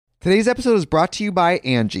Today's episode is brought to you by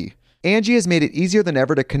Angie. Angie has made it easier than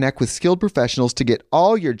ever to connect with skilled professionals to get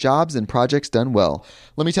all your jobs and projects done well.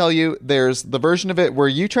 Let me tell you, there's the version of it where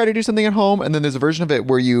you try to do something at home, and then there's a version of it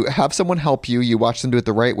where you have someone help you, you watch them do it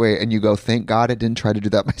the right way, and you go, thank God I didn't try to do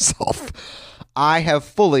that myself. I have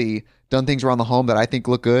fully done things around the home that I think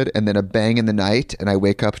look good, and then a bang in the night, and I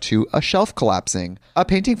wake up to a shelf collapsing, a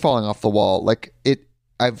painting falling off the wall.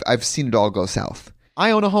 I've seen it all go south.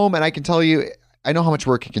 I own a home, and I can tell you, I know how much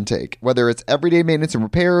work it can take. Whether it's everyday maintenance and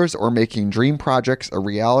repairs or making dream projects a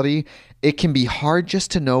reality, it can be hard just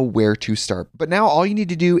to know where to start. But now all you need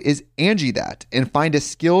to do is Angie that and find a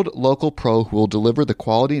skilled local pro who will deliver the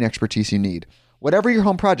quality and expertise you need. Whatever your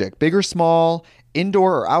home project, big or small,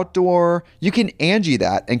 indoor or outdoor, you can Angie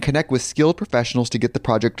that and connect with skilled professionals to get the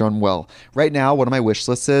project done well. Right now, one of my wish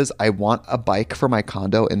lists is I want a bike for my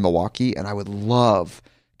condo in Milwaukee, and I would love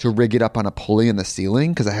to rig it up on a pulley in the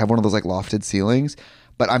ceiling because I have one of those like lofted ceilings,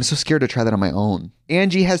 but I'm so scared to try that on my own.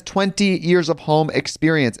 Angie has 20 years of home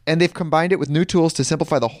experience, and they've combined it with new tools to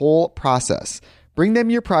simplify the whole process. Bring them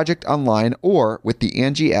your project online or with the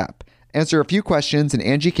Angie app. Answer a few questions and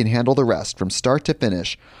Angie can handle the rest from start to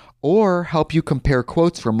finish, or help you compare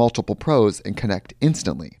quotes from multiple pros and connect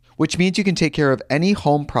instantly, which means you can take care of any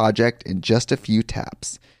home project in just a few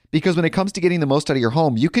taps. Because when it comes to getting the most out of your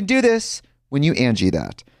home, you can do this when you Angie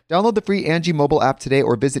that. Download the free Angie mobile app today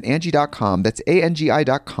or visit Angie.com. That's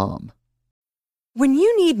ANGI.com. When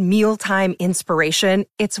you need mealtime inspiration,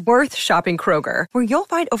 it's worth shopping Kroger, where you'll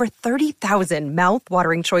find over 30,000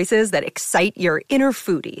 mouth-watering choices that excite your inner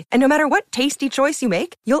foodie. And no matter what tasty choice you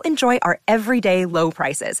make, you'll enjoy our everyday low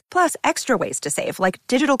prices, plus extra ways to save, like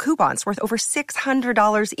digital coupons worth over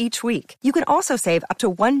 $600 each week. You can also save up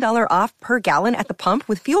to $1 off per gallon at the pump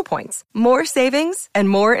with fuel points. More savings and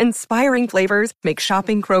more inspiring flavors make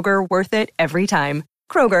shopping Kroger worth it every time.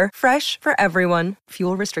 Kroger, fresh for everyone.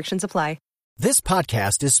 Fuel restrictions apply. This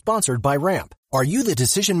podcast is sponsored by Ramp. Are you the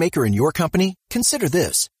decision maker in your company? Consider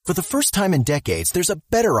this. For the first time in decades, there's a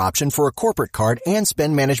better option for a corporate card and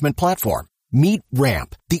spend management platform. Meet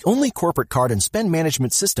Ramp, the only corporate card and spend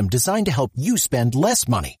management system designed to help you spend less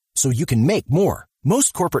money so you can make more.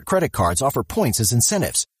 Most corporate credit cards offer points as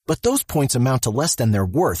incentives, but those points amount to less than their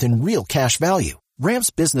worth in real cash value.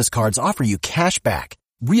 Ramp's business cards offer you cash back,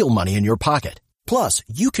 real money in your pocket. Plus,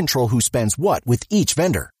 you control who spends what with each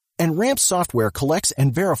vendor. And Ramp software collects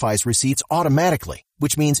and verifies receipts automatically,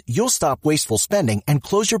 which means you'll stop wasteful spending and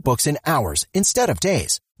close your books in hours instead of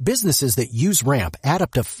days. Businesses that use Ramp add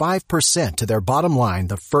up to 5% to their bottom line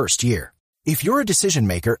the first year. If you're a decision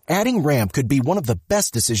maker, adding Ramp could be one of the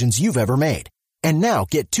best decisions you've ever made. And now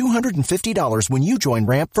get $250 when you join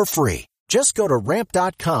Ramp for free. Just go to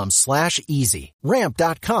ramp.com/easy.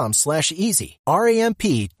 Ramp.com/easy.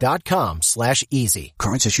 RAMP.com/easy.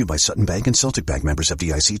 Cards issued by Sutton Bank and Celtic Bank, members of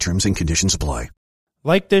FDIC. Terms and conditions apply.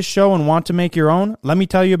 Like this show and want to make your own? Let me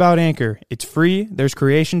tell you about Anchor. It's free. There's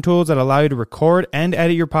creation tools that allow you to record and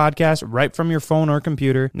edit your podcast right from your phone or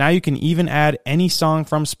computer. Now you can even add any song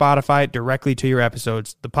from Spotify directly to your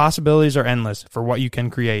episodes. The possibilities are endless for what you can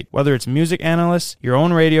create. Whether it's music analysts, your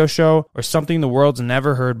own radio show, or something the world's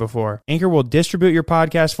never heard before. Anchor will distribute your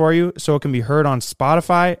podcast for you so it can be heard on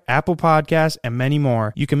Spotify, Apple Podcasts, and many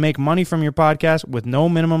more. You can make money from your podcast with no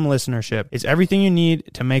minimum listenership. It's everything you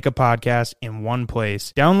need to make a podcast in one place.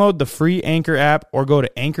 Download the free Anchor app or go to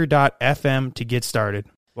anchor.fm to get started.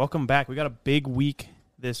 Welcome back. We got a big week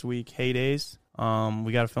this week. Heydays.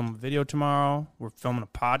 We got to film a video tomorrow. We're filming a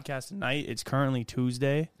podcast tonight. It's currently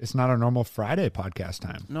Tuesday. It's not our normal Friday podcast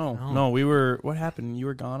time. No. We were. What happened? You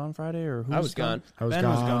were gone on Friday, or who? I was gone. I was Ben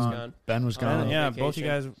gone. was gone. Ben was gone. Yeah, Vacation. both you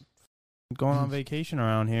guys going on vacation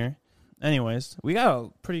around here. Anyways, we got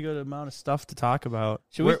a pretty good amount of stuff to talk about.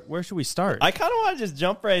 Where should we start? I kind of want to just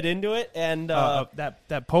jump right into it and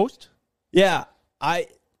that post. Yeah,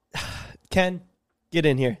 Ken, get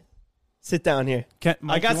in here, sit down here.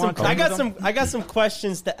 Mike, I got some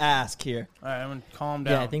questions to ask here. All right, I'm gonna calm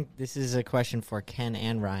down. Yeah, I think this is a question for Ken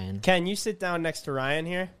and Ryan. Ken, you sit down next to Ryan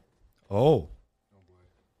here. Oh,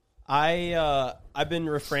 I've been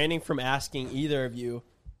refraining from asking either of you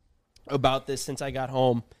about this since I got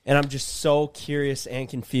home, and I'm just so curious and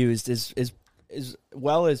confused, as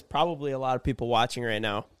well as probably a lot of people watching right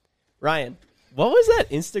now. Ryan, what was that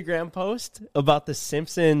Instagram post about the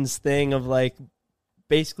Simpsons thing of like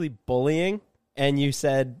basically bullying? And you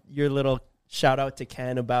said your little shout out to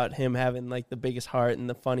Ken about him having like the biggest heart and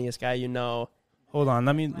the funniest guy you know. Hold on,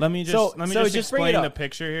 let me just explain the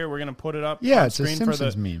picture here. We're gonna put it up. Yeah, on it's a screen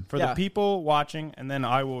Simpsons meme for the people watching, and then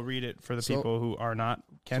I will read it for the people who are not.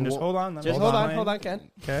 Ken, just hold on. Hold on, Ken.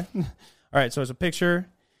 Okay. All right. So it's a picture,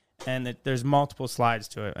 and there's multiple slides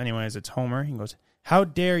to it. Anyways, it's Homer. He goes, How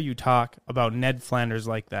dare you talk about Ned Flanders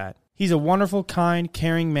like that? He's a wonderful, kind,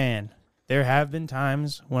 caring man. There have been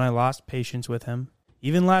times when I lost patience with him,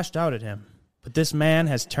 even lashed out at him. But this man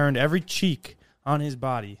has turned every cheek on his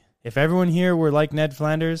body. If everyone here were like Ned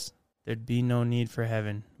Flanders, there'd be no need for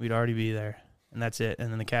heaven. We'd already be there. And that's it.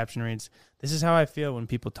 And then the caption reads, "This is how I feel when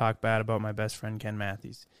people talk bad about my best friend Ken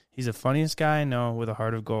Matthews. He's the funniest guy I know with a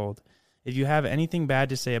heart of gold. If you have anything bad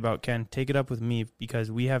to say about Ken, take it up with me because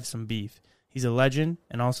we have some beef. He's a legend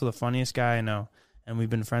and also the funniest guy I know, and we've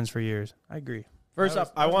been friends for years." I agree. First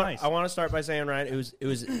off, I want to start by saying, Ryan, it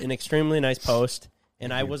was an extremely nice post,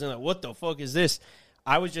 and I wasn't like, what the fuck is this?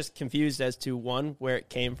 I was just confused as to, one, where it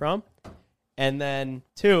came from, and then,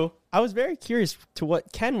 two, I was very curious to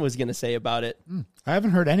what Ken was going to say about it. I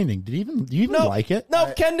haven't heard anything. Do you even like it?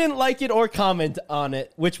 No, Ken didn't like it or comment on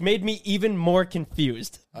it, which made me even more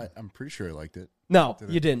confused. I'm pretty sure I liked it. No,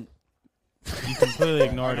 you didn't. You completely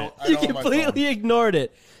ignored it. You completely ignored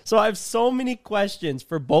it. So I have so many questions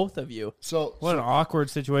for both of you. So What an awkward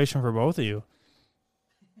situation for both of you.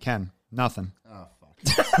 Ken, nothing. Oh,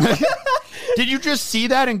 fuck. Did you just see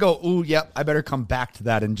that and go, ooh, yep, I better come back to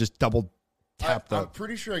that and just double tap I'm that?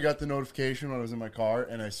 pretty sure I got the notification when I was in my car,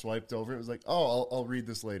 and I swiped over. It was like, oh, I'll read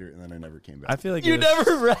this later, and then I never came back. I feel like You it was,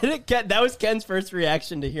 never read it, Ken. That was Ken's first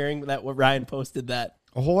reaction to hearing that what Ryan posted that.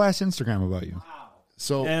 A whole ass Instagram about you.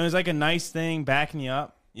 So, and it was like a nice thing backing you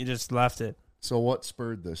up. You just left it. so what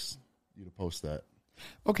spurred you to post that?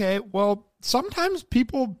 Okay, well, sometimes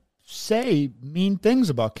people say mean things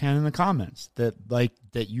about Ken in the comments that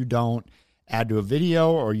you don't add to a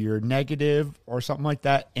video or you're negative or something like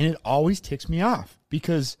that, and it always ticks me off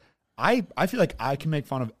because I feel like I can make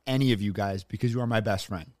fun of any of you guys because you are my best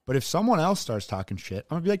friend. But if someone else starts talking shit,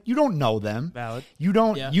 I'm gonna be like, you don't know them. Valid. You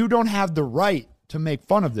don't have the right to make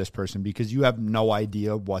fun of this person because you have no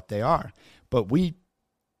idea what they are. But we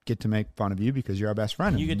get to make fun of you because you're our best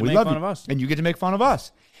friend. You and get to we make love fun you. of us. And you get to make fun of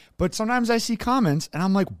us. But sometimes I see comments and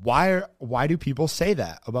I'm like, why do people say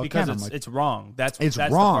that about Because Ken? I'm like, it's wrong. That's it's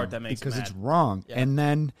wrong. wrong The part that makes because it mad. it's wrong. Yeah. And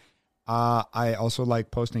then I also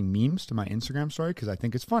like posting memes to my Instagram story because I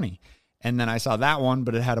think it's funny. And then I saw that one,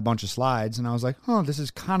 but it had a bunch of slides, and I was like, oh, this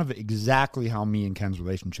is kind of exactly how me and Ken's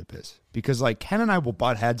relationship is. Because like Ken and I will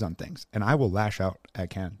butt heads on things, and I will lash out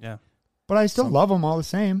at Ken. Yeah. But I still love him all the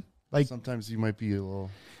same. Like Sometimes you might be a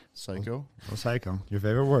little psycho. well, psycho, your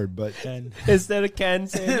favorite word, but Instead of Ken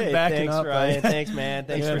saying, hey, Backing thanks, up, Ryan. right? Thanks, man.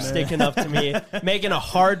 Thanks Yeah, for man. sticking up to me. Making a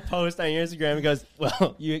hard post on your Instagram. He goes,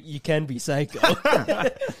 well, you can be psycho.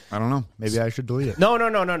 I don't know. Maybe I should delete it. No.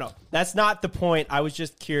 That's not the point. I was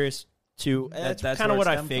just curious to. That's That's kind of where it what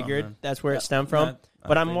I stemmed from, figured. man. That's where Yeah, it stemmed from. that-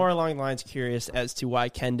 but I I'm think- more along the lines curious as to why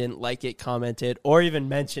Ken didn't like it, comment it, or even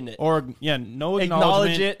mention it. Or, no Acknowledge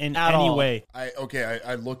acknowledgement it in at any all. way. I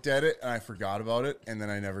looked at it and I forgot about it, and then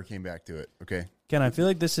I never came back to it. Okay. Ken, I feel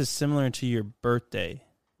like this is similar to your birthday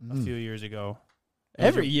a few years ago.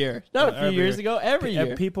 Every year. Not a few Every years year. ago. Every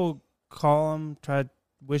year. People call him, try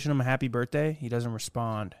wishing him a happy birthday. He doesn't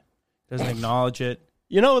respond. Doesn't acknowledge it.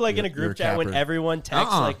 You know, like in a You're group a chat when capper. everyone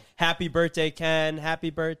texts like "Happy birthday, Ken," "Happy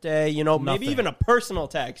birthday," you know, maybe Nothing. even a personal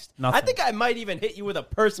text. Nothing. I think I might even hit you with a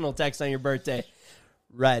personal text on your birthday.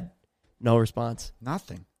 Red, no response.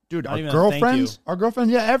 Nothing, dude. Not Our even a thank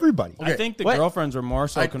girlfriends, yeah, everybody. I think the What? girlfriends were more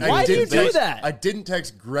so I confused. Why do you didn't do text- that? I didn't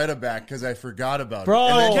text Greta back because I forgot about Bro,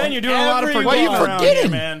 it. And then- Ken, you're doing a lot of Everyone. forgetting Why you around forgetting?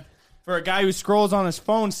 here, man. For a guy who scrolls on his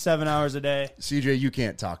phone 7 hours a day. CJ, you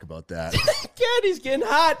can't talk about that. Ken, he's getting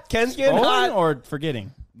hot. Ken's getting Scrolling hot. or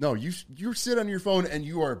forgetting? No, you sit on your phone and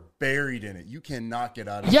you are buried in it. You cannot get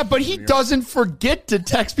out of it. Yeah, but he doesn't forget to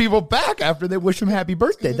text people back after they wish him happy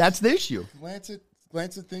birthday. That's the issue. Glance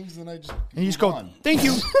at things, and I just And you just move go, on. thank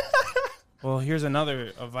you. Well, here's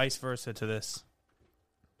another, a vice versa to this.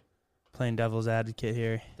 Playing devil's advocate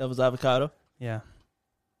here. Devil's avocado. Yeah.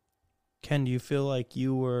 Ken, do you feel like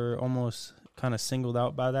you were almost kind of singled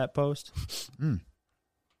out by that post?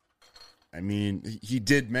 I mean, he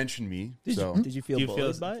did mention me. Did so you feel Do you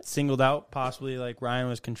bullied feel by it? singled out, possibly like Ryan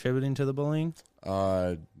was contributing to the bullying?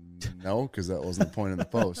 no, because that wasn't the point of the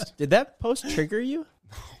post. Did that post trigger you?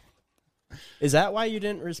 Is that why you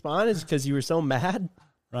didn't respond? Is because you were so mad?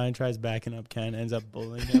 Ryan tries backing up Ken, ends up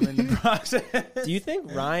bullying him in the process. Do you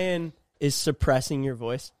think Ryan is suppressing your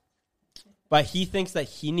voice? But he thinks that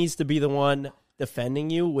he needs to be the one defending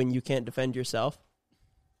you when you can't defend yourself?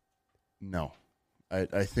 No,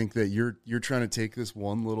 I think that you're trying to take this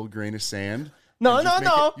one little grain of sand. No, and just no,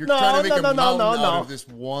 make no, it- You're no, trying to make no, a no, no, mountain no, out no. of this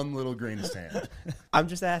one little grain of sand. I'm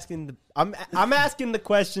just asking I'm asking the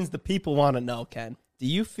questions the people want to know, Ken. Do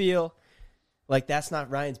you feel like that's not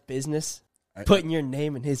Ryan's business? Putting your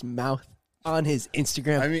name in his mouth on his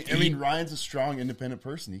Instagram. I mean, feed? Ryan's a strong, independent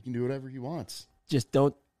person. He can do whatever he wants. just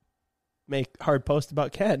don't make hard posts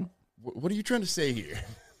about Ken. What are you trying to say here?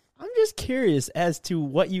 I'm just curious as to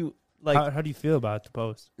what you like. How do you feel about the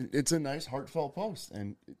post? It's a nice, heartfelt post,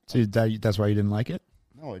 and So that's why you didn't like it?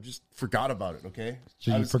 no, I just forgot about it. Okay,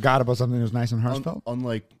 So you forgot about something that was nice and heartfelt?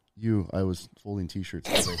 Unlike you, I was folding T-shirts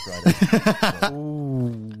all day Friday.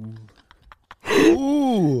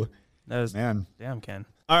 Ooh. That was Man. damn, Ken.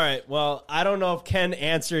 All right. Well, I don't know if Ken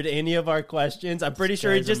answered any of our questions. I'm pretty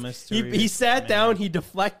sure he guy's a just mystery he sat man. down, he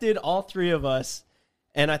deflected all three of us,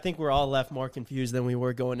 and I think we're all left more confused than we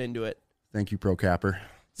were going into it. Thank you, Pro Capper.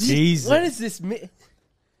 Jesus. What does this mean?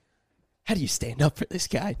 How do you stand up for this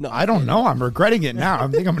guy? No, I don't know. I'm regretting it now. I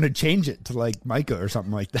think I'm going to change it to like Micah or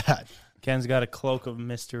something like that. Ken's got a cloak of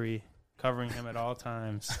mystery covering him at all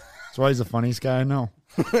times. That's why he's the funniest guy I know.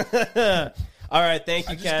 All right, thank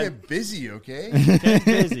you, I just Ken. get busy, okay? Ken's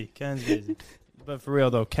busy. Ken's busy. But for real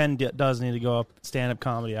though, Ken does need to go up stand up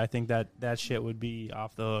comedy. I think that shit would be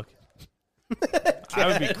off the hook. I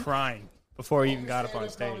would be crying before he even got up on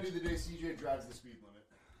stage. The day CJ drives the speed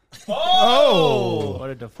limit. Oh, what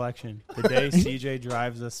a deflection! The day CJ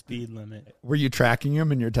drives the speed limit. Were you tracking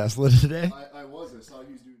him in your Tesla today? I was. I saw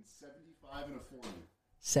he was doing 75 and a 40.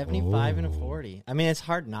 75 and a 40. I mean, it's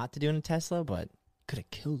hard not to do in a Tesla, but could have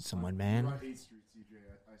killed someone, man. On 8th Street, CJ.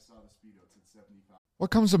 I saw the speed notes at 75.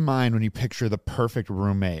 What comes to mind when you picture the perfect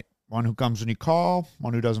roommate? One who comes when you call,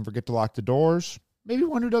 one who doesn't forget to lock the doors, maybe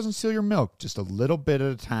one who doesn't steal your milk just a little bit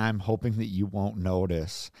at a time, hoping that you won't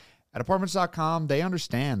notice. At Apartments.com, they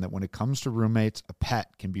understand that when it comes to roommates, a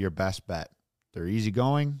pet can be your best bet. They're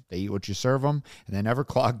easygoing, they eat what you serve them, and they never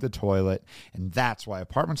clog the toilet. And that's why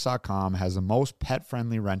Apartments.com has the most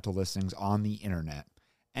pet-friendly rental listings on the internet.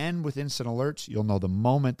 And with instant alerts, you'll know the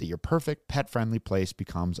moment that your perfect pet-friendly place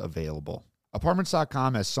becomes available.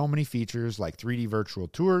 Apartments.com has so many features like 3D virtual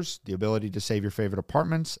tours, the ability to save your favorite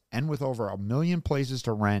apartments, and with over 1 million places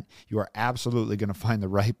to rent, you are absolutely going to find the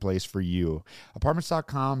right place for you.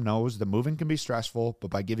 Apartments.com knows that moving can be stressful,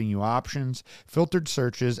 but by giving you options, filtered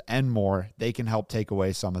searches, and more, they can help take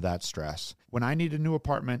away some of that stress. When I need a new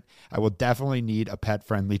apartment, I will definitely need a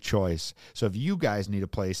pet-friendly choice. So if you guys need a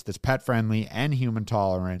place that's pet-friendly and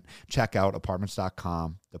human-tolerant, check out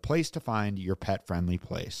Apartments.com, the place to find your pet-friendly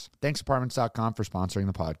place. Thanks, Apartments.com, for sponsoring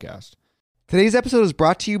the podcast. Today's episode is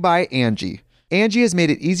brought to you by Angie. Angie has made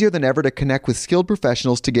it easier than ever to connect with skilled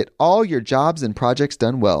professionals to get all your jobs and projects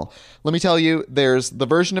done well. Let me tell you, there's the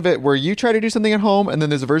version of it where you try to do something at home, and then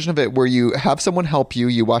there's a version of it where you have someone help you,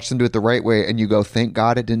 you watch them do it the right way, and you go, thank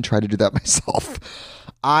God I didn't try to do that myself.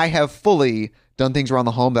 I have fully done things around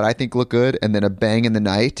the home that I think look good, and then a bang in the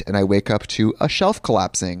night, and I wake up to a shelf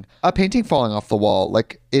collapsing, a painting falling off the wall.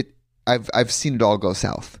 I've seen it all go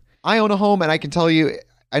south. I own a home, and I can tell you,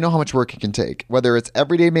 I know how much work it can take. Whether it's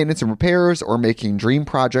everyday maintenance and repairs or making dream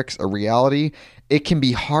projects a reality, it can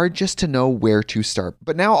be hard just to know where to start.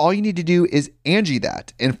 But now all you need to do is Angie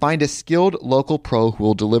that and find a skilled local pro who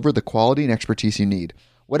will deliver the quality and expertise you need.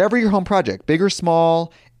 Whatever your home project, big or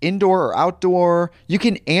small, indoor or outdoor, you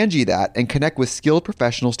can Angie that and connect with skilled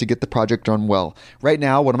professionals to get the project done well. Right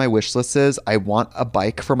now, one of my wish lists is I want a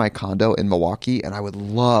bike for my condo in Milwaukee, and I would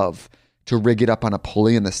love to rig it up on a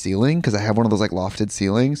pulley in the ceiling because I have one of those like lofted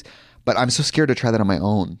ceilings, but I'm so scared to try that on my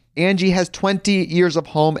own. Angie has 20 years of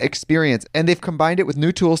home experience, and they've combined it with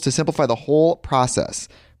new tools to simplify the whole process.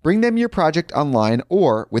 Bring them your project online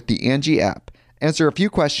or with the Angie app. Answer a few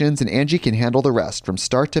questions and Angie can handle the rest from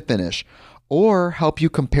start to finish, or help you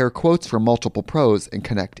compare quotes from multiple pros and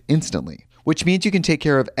connect instantly, which means you can take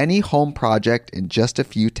care of any home project in just a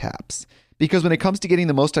few taps. Because when it comes to getting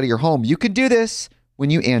the most out of your home, you can do this when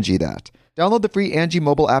you Angie that. Download the free Angie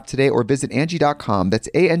mobile app today or visit Angie.com. That's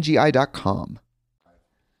ANGI.com.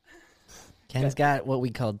 Ken's got what we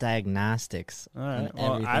call diagnostics. All right.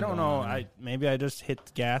 Well, I don't know. Maybe I just hit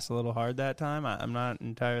the gas a little hard that time. I'm not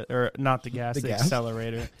entirely, or not the gas, the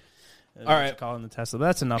accelerator. All right. Calling the Tesla. But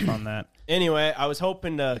that's enough on that. Anyway, I was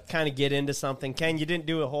hoping to kind of get into something. Ken, you didn't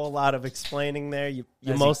do a whole lot of explaining there. You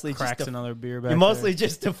mostly cracks another beer back You mostly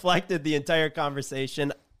just deflected the entire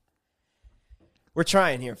conversation. We're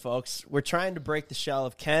trying here, folks. We're trying to break the shell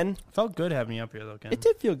of Ken. Felt good having you up here, though, Ken. It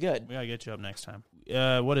did feel good. We got to get you up next time.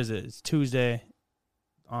 What is it? It's Tuesday.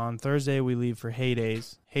 On Thursday, we leave for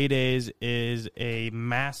Haydays. Haydays is a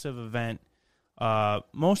massive event,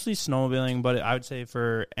 mostly snowmobiling, but I would say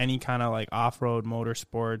for any kind of like off-road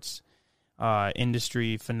motorsports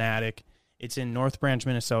industry fanatic. It's in North Branch,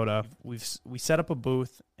 Minnesota. We set up a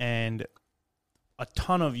booth, and a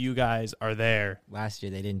ton of you guys are there. Last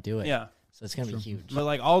year, they didn't do it. Yeah. So it's going to be huge. But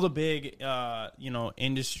like all the big,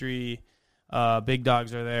 industry, big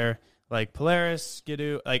dogs are there. like Polaris,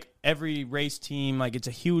 Skidoo, like every race team, like it's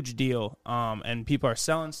a huge deal. And people are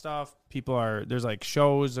selling stuff. There's like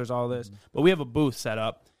shows, there's all this. But we have a booth set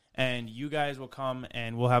up, and you guys will come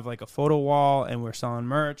and we'll have like a photo wall, and we're selling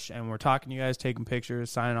merch, and we're talking to you guys, taking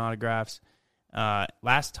pictures, signing autographs.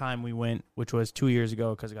 Last time we went, which was 2 years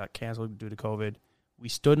ago because it got canceled due to COVID, we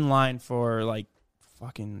stood in line for like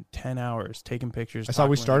fucking 10 hours taking pictures. I saw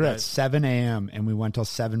we started at 7 a.m. and we went till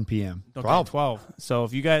 7 p.m. Okay, 12. So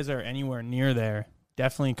if you guys are anywhere near there,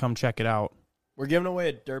 definitely come check it out. We're giving away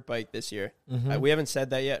a dirt bike this year. We haven't said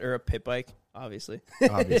that yet, or a pit bike, obviously.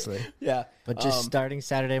 Yeah. But just starting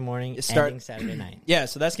Saturday morning, ending Saturday night. Yeah,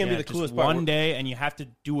 so that's going to be the just coolest part. one day, and you have to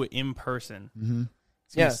do it in person.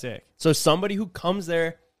 It's going to be sick. So somebody who comes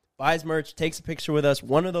there, buys merch, takes a picture with us,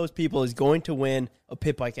 one of those people is going to win a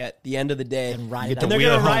pit bike at the end of the day. And ride it And out. they're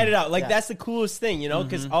going to ride it out. Like, that's the coolest thing, you know,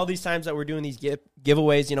 because all these times that we're doing these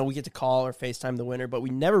giveaways, you know, we get to call or FaceTime the winner, but we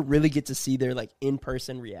never really get to see their, like,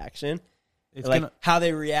 in-person reaction. It's like, gonna, how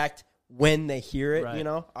they react when they hear it, Right. you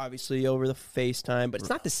know, obviously over the FaceTime, but it's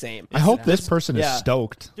not the same. I hope this person is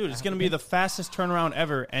stoked. dude, it's going to be the fastest turnaround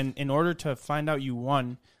ever. And in order to find out you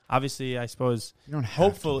won, obviously, I suppose, You don't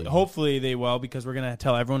have to. hopefully they will, because we're going to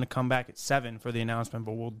tell everyone to come back at 7 for the announcement,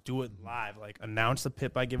 but we'll do it live, like announce the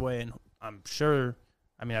pit bike giveaway. And I'm sure,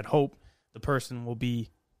 I'd hope the person will be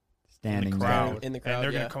Standing in the crowd. there. In the crowd, and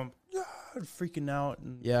they're yeah. going to come freaking out,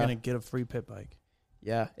 and Yeah. you're going to get a free pit bike.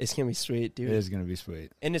 Yeah, it's going to be sweet, dude. It is going to be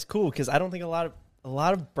sweet. And it's cool because I don't think a lot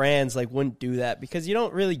of brands like wouldn't do that, because you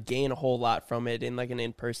don't really gain a whole lot from it in like an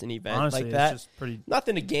in-person event Honestly, like that. it's just pretty.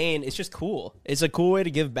 Nothing to gain. It's just cool. It's a cool way to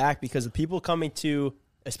give back, because the people coming to,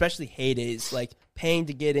 especially heydays, like paying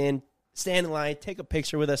to get in, stand in line, take a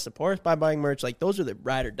picture with us, support us by buying merch. Like, those are the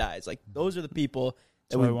ride or dies. Like, those are the people that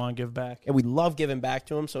That's why we we want to give back. and we love giving back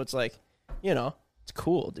to them. So it's like, you know, it's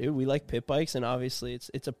cool, dude. We like pit bikes, and obviously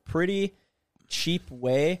it's a pretty cheap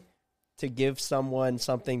way to give someone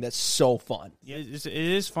something that's so fun. Yeah, it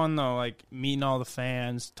is fun though, like meeting all the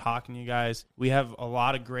fans, talking to you guys. We have a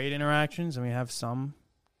lot of great interactions, and we have some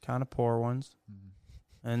kind of poor ones.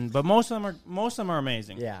 But most of them are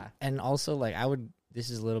amazing. Yeah. And also, like, this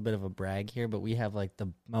is a little bit of a brag here, but we have, like,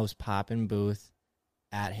 the most poppin' booth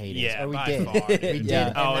at Hades. Yeah, Or we by did. far. We did. Yeah.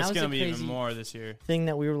 And Oh, that it's was gonna a be even crazy more this year. thing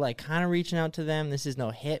that we were, like, kind of reaching out to them. This is no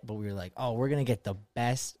hit, but we were like, oh, we're going to get the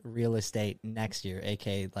best real estate next year,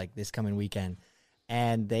 aka, like, this coming weekend.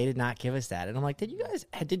 And they did not give us that. And I'm like,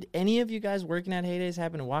 did any of you guys working at Heydays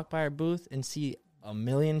happen to walk by our booth and see a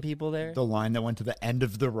million people there? The line that went to the end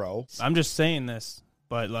of the row. I'm just saying this,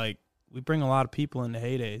 but like we bring a lot of people into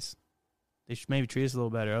heydays. They should maybe treat us a little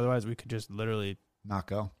better. Otherwise, we could just literally Not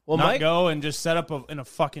go. Well, not Mike, go and just set up in a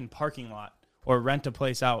fucking parking lot or rent a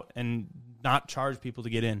place out and not charge people to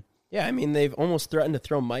get in. yeah, I mean, they've almost threatened to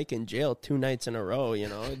throw Mike in jail 2 nights in a row, you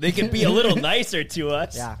know. They could be a little nicer to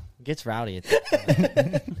us. Yeah, it gets rowdy. At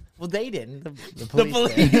that point. Well, they didn't. The police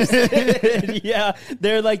The did. police. Yeah,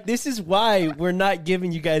 they're like, this is why we're not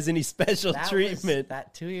giving you guys any special treatment.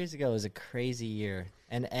 That 2 years ago was a crazy year.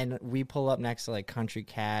 And we pull up next to like Country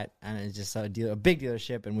Cat, and it's just a big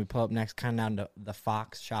dealership, and we pull up next kind of down to the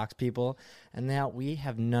Fox Shocks people, and now we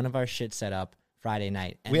have none of our shit set up Friday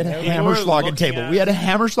night. And We had a they're- Hammerschlagen looking table. at- We had a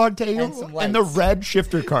Hammerschlag And table some and the lights. red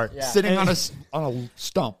shifter cart Yeah. sitting on a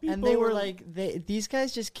stump. and they were like, these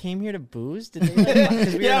guys just came here to booze? Did they? Like,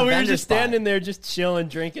 'cause Yeah, had a we were vendor just spot. standing there, just chilling,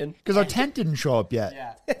 drinking. Because our tent didn't show up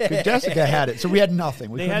yet. 'Cause Jessica had it, so we had nothing.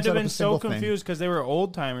 We They couldn't had to set have up been a so single thing. confused because they were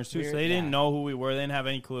old timers too, so they didn't Yeah. know who we were. They didn't have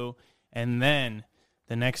any clue. And then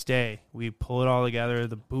the next day, we pull it all together: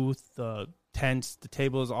 the booth, the tents, the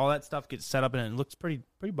tables, all that stuff gets set up, and it looks pretty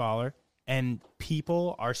baller. And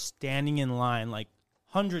people are standing in line, like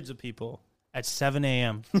hundreds of people, at 7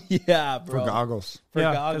 a.m. Yeah, For bro. goggles. For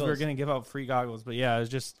yeah, goggles. because we're gonna give out free goggles. But yeah, it was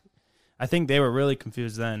just, I think they were really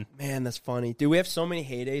confused then. Man, that's funny. Dude, we have so many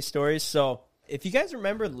heyday stories. So if you guys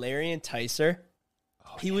remember Larry and Tyser,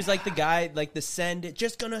 he was like the guy, like the send it,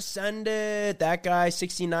 just gonna send it. That guy,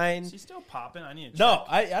 69. Is he still popping? I need to check. No,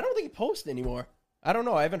 I don't think he posts anymore. I don't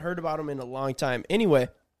know. I haven't heard about him in a long time. Anyway,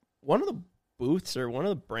 one of the booths or one of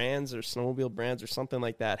the brands or snowmobile brands or something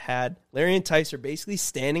like that had Larry and Tyser basically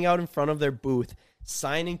standing out in front of their booth,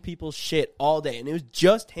 signing people's shit all day. And it was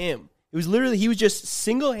just him. It was literally, he was just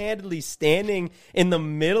single-handedly standing in the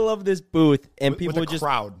middle of this booth, and With people a would just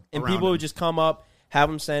crowd and around people him. would just come up, have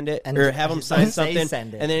him send it, And or have him sign don't say something,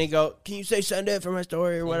 send it. and then he'd go, "Can you say send it for my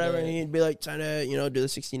story or whatever?" And he'd be like, "Send it," you know, do the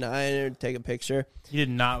 69 or take a picture. He did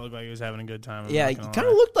not look like he was having a good time. I'm Yeah, not he gonna kind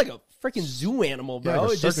of lie. looked like a freaking zoo animal, bro. Yeah, like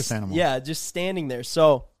a It circus just, animal. Yeah, just standing there.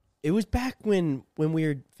 So it was back when we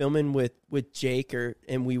were filming with Jake,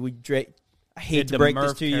 and we would I hate to break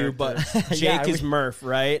this to you, but Jake is Murph,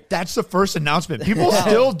 right? That's the first announcement. People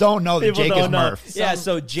still don't know that People Jake don't is know. Murph. Yeah,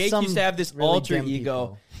 so Jake used to have this really alter dim ego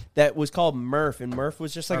people. that was called Murph, and Murph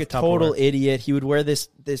was just like Murph a total Tupperware. idiot. He would wear this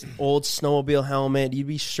old snowmobile helmet. He'd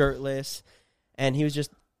be shirtless, and he was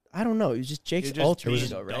just, I don't know, he was just Jake's alter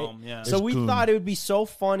ego, right? dumb, yeah. So we thought it would be so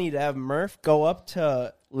funny to have Murph go up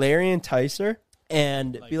to Larry and Tyser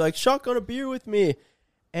and be like, shotgun a beer with me.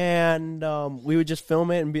 And we would just film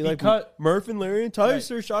it and be like, Murph and Larry and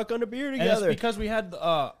Tyser shotgun a beer And together. it's because we had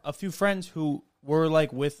a few friends who were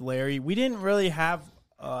like with Larry. We didn't really have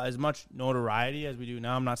as much notoriety as we do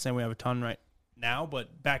now. I'm not saying we have a ton right now,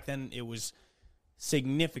 but back then it was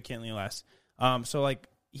significantly less. So like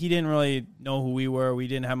he didn't really know who we were. We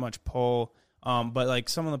didn't have much pull. But like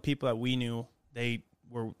some of the people that we knew, they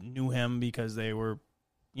knew him because they were,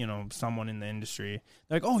 you know, someone in the industry.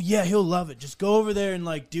 They're like, oh yeah, he'll love it. Just go over there and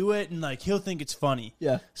like do it, and like he'll think it's funny.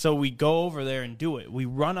 Yeah. So we go over there and do it. We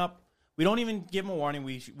run up. We don't even give him a warning.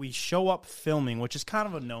 We show up filming, which is kind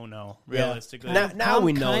of a no realistically. Now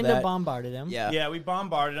we know kind that. of bombarded him. Yeah. Yeah, we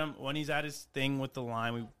bombarded him when he's at his thing with the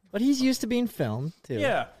line. But he's used to being filmed, too.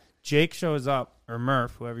 Yeah. Jake shows up, or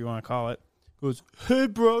Murph, whoever you want to call it, goes, hey,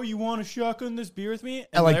 bro, you want to shotgun this beer with me? And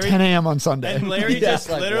At like 10 a.m. on Sunday. And Larry just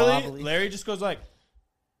like literally, wobbly. Larry just goes like,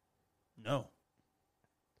 no.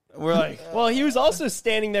 We're like, Well, he was also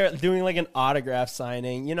standing there doing like an autograph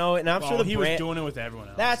signing, you know, and I'm sure well, the he brand. was doing it with everyone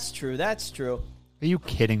else. That's true. That's true. Are you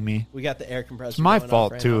kidding me? We got the air compressor. It's my going off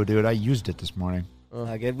fault, right too, now. dude. I used it this morning.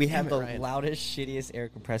 Oh, good. We have it, the Ryan. loudest, shittiest air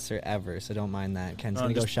compressor ever, so don't mind that. Ken's going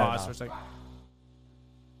to go just shut it pause off. for a second.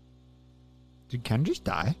 Did Ken just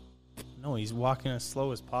die? No, he's walking as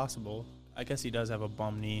slow as possible. I guess he does have a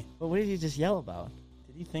bum knee. But what did you just yell about?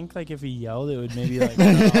 Did he think like if he yelled, it would maybe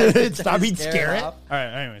like... Stop being scared. All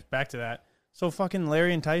right, anyways, back to that. So fucking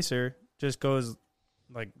Larry and Tyser just goes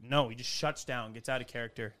like, no, he just shuts down, gets out of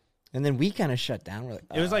character. And then we kind of shut down. We're like,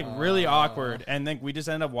 It was like really awkward, and then we just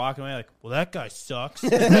ended up walking away like, well, that guy sucks.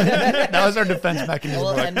 That was our defense mechanism.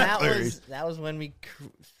 well, Like, and that Larry. was when we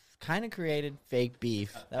kind of created fake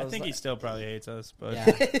beef. That I was think like, he still probably hates us, but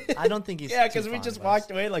Yeah, I don't think he's. Yeah, because because we just walked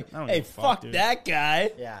away like, I don't hey, give a fuck, fuck dude. that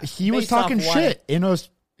guy. Yeah, He was Based off talking one- shit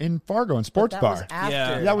in Fargo in Sports that Bar. was after.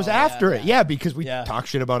 Yeah. That was after it. Yeah, because we Yeah. talked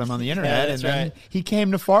shit about him on the internet. that's and then right. he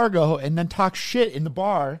came to Fargo and then talked shit in the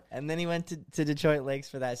bar. And then he went to Detroit Lakes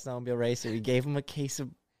for that snowmobile race. So we gave him a case of.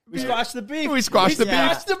 We squashed the beef. We squashed the Yeah.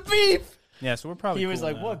 beef. Squashed the beef. yeah, so we're probably He was cool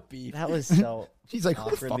like, now. what beef? That was so. He's like, who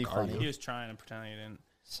the awkwardly fuck are funny. He you? was trying to pretend he didn't.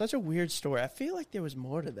 Such a weird story. I feel like there was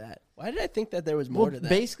more to that. Why did I think that there was Well, more to that?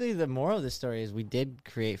 basically, the moral of the story is we did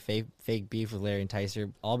create fake beef with Larry and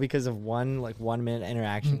Tyser, all because of one 1 minute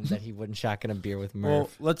interaction that he wouldn't shotgun a beer with Murph. Well,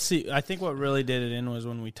 let's see. I think what really did it in was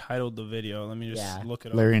when we titled the video. Let me just Yeah. look it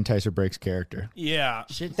up. Larry and Tyser breaks character. Yeah.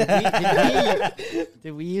 Shit,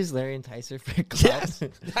 did we use Larry and Tyser for clout?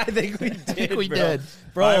 I think we did. we bro. did.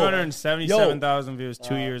 Bro. 577,000 views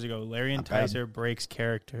 2 years ago. Larry and bad. Tyser breaks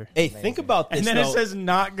character. Hey, think about this. And then though. it says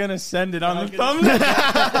not gonna send it on the thumbnail.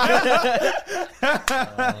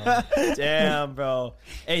 Damn, bro.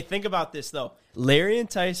 Hey, think about this though. Larry and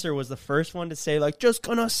Tyser was the first one to say like, just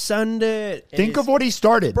gonna send it. Think of what he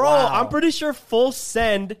started. Bro, I'm pretty sure Full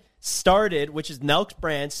Send started, which is Nelk's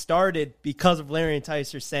brand, started because of Larry and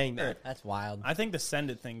Tyser saying that. That's wild. I think the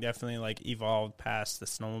send it thing definitely like evolved past the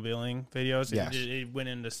snowmobiling videos. Yes. It went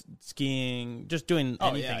into skiing, just doing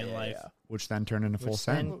anything in life. Which then turned into full Which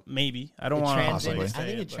send. then- Maybe I don't It want to transitioned- possibly. I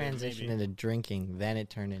think it transitioned into drinking. Then it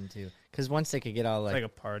turned into because once they could get all like a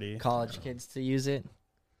party. college kids to use it,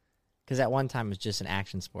 because at one time it was just an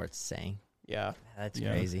action sports saying. Yeah. That's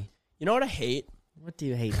Yeah. crazy. You know what I hate? What do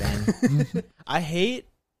you hate, Ben? I hate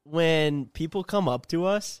when people come up to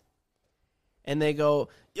us and they go,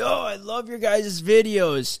 yo, I love your guys'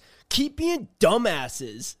 videos. Keep being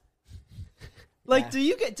dumbasses. Like,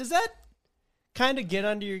 does that kind of get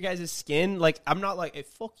under your guys' skin? Like, I'm not like, hey,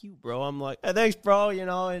 fuck you, bro. I'm like, hey, thanks, bro, you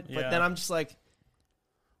know? But Yeah. then I'm just like,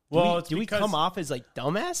 Well, do we come off as like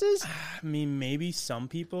dumbasses? I mean, maybe some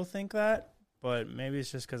people think that, but maybe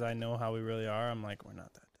it's just because I know how we really are. I'm like, we're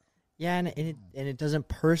not that. Yeah, and it doesn't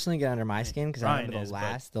personally get under my skin because I Ryan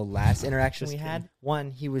remember is, the last interaction we Just had. One,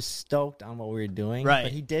 he was stoked on what we were doing, Right.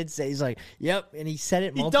 But he did say he's like, "Yep," and he said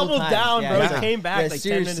it He multiple doubled times. down, Yeah, bro. he's He like, came back "Yeah, like 10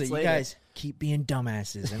 seriously, minutes later." You guys keep being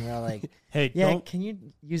dumbasses, and we're like, Hey, "Yeah, can you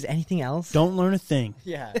use anything else?" don't learn a thing.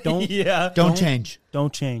 Yeah, Don't Yeah. Don't change.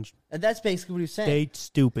 don't change. and that's basically what he was saying. Stay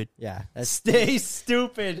stupid. Yeah, that's Stay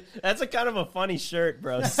stupid. That's a kind of a funny shirt,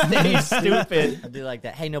 bro. Stay stupid. I do like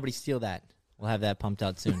that. Hey, nobody steal that. We'll have that pumped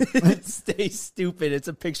out soon. Stay stupid. It's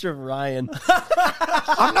a picture of Ryan.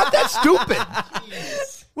 I'm not that stupid.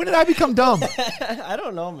 When did I become dumb? I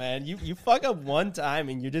don't know, man. You fuck up one time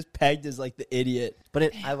and you're just pegged as like the idiot.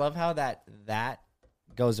 But I love how that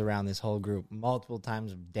goes around this whole group multiple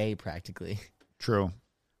times a day practically. True.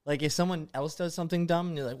 Like if someone else does something dumb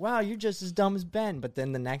and you're like, wow, you're just as dumb as Ben. But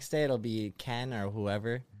then the next day it'll be Ken or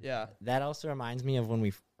whoever. Yeah. That also reminds me of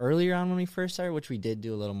earlier on when we first started, which we did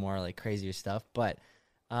do a little more like crazier stuff. But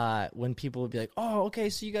when people would be like, oh, okay,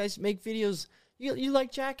 so you guys make videos, you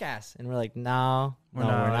like Jackass. And we're like, no, we're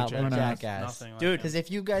not like Jackass. Dude, because if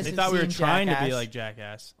you guys They have thought we were seen trying to be Jackass, like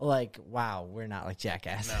Jackass. like, wow, we're not like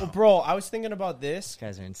Jackass. well, bro, I was thinking about this. These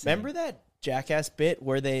guys are insane. Remember that Jackass bit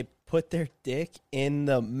where they put their dick in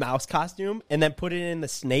the mouse costume and then put it in the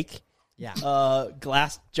snake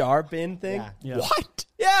glass jar bin thing? Yeah. What?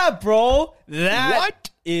 Yeah, bro. That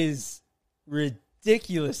is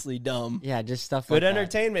ridiculously dumb. Yeah, just stuff Good like that.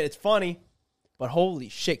 entertainment. It's funny. But holy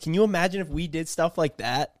shit, can you imagine if we did stuff like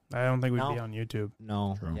that? I don't think we'd No. be on YouTube.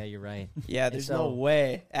 No, yeah, you're right. Yeah, there's So, no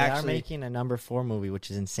way. They are Actually, making a number 4 movie, which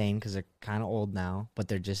is insane because they're kind of old now, but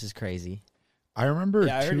they're just as crazy. I remember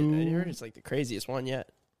I heard it's like the craziest one yet.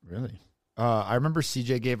 Really? I remember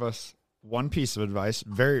CJ gave us one piece of advice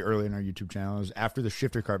very early in our YouTube channel. It was after the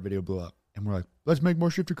shifter cart video blew up. And we're like, let's make more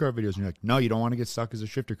shifter cart videos. And you're like, no, you don't want to get stuck as a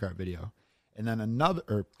shifter cart video. And then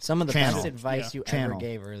Some of the channel. best advice you ever Channel.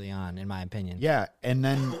 gave early on, in my opinion. Yeah. And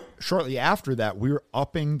then shortly after that, we were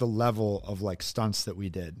upping the level of like stunts that we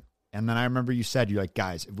did. And then I remember you said, you're like,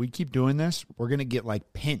 guys, if we keep doing this, we're going to get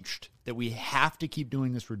like pinched that we have to keep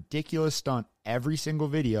doing this ridiculous stunt every single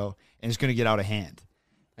video and it's going to get out of hand.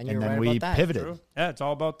 And And you're then right we about that. pivoted. Yeah, it's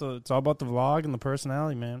all about the vlog and the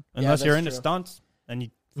personality, man. Yeah, Unless you're that's into true. stunts and you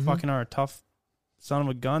fucking are a tough son of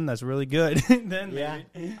a gun that's really good, then Yeah.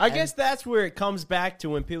 maybe. I guess that's where it comes back to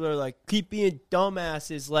when people are like, keep being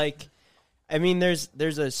dumbasses. Like, I mean, there's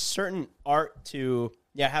a certain art to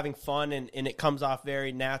having fun and it comes off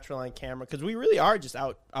very natural on camera because we really are just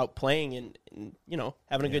out playing and you know,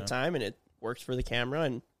 having a good time and it works for the camera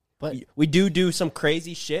and But we do some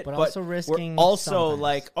crazy shit, But also risking we're also sometimes.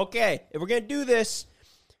 like, okay, if we're gonna do this,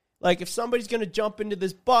 like if somebody's gonna jump into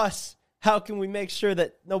this bus, how can we make sure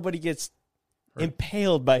that nobody gets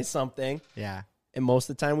impaled by something? yeah. And most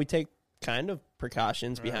of the time we take kind of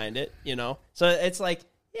precautions behind it, you know? So it's like,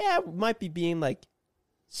 yeah, we might be being like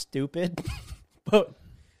stupid, but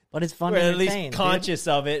But it's fun we're to at least entertain, dude. conscious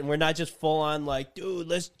of it. And we're not just full on like, dude,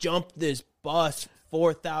 let's jump this bus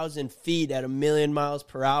 4,000 feet at 1,000,000 miles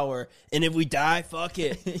per hour. And if we die, fuck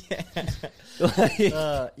it. Like,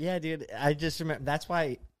 Yeah, dude. I just remember that's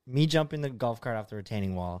why me jumping the golf cart off the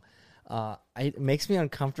retaining wall. It makes me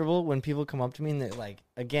uncomfortable when people come up to me and they're like,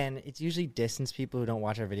 again, it's usually distance people who don't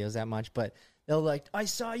watch our videos that much, but they'll like, I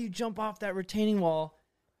saw you jump off that retaining wall.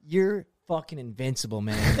 You're fucking invincible,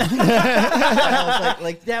 man. And I was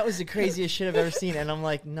like, that was the craziest shit I've ever seen. And I'm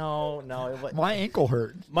like, no, it wasn't. My ankle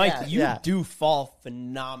hurt. Mike, Yeah, you yeah. do fall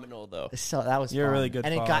phenomenal, though. So that was You're a fun. really good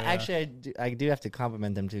and it follower, got yeah. actually I do have to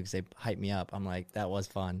compliment them too because they hyped me up. I'm like, that was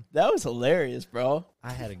fun. That was hilarious, bro.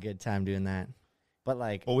 I had a good time doing that. But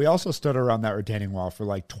like, Well, we also stood around that retaining wall for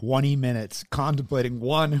like 20 minutes contemplating,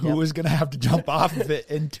 one, who Yep. was going to have to jump off of it,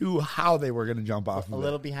 and two, how they were going to jump off a of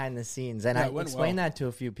little it. behind the scenes. And Yeah, I it went explained well. that to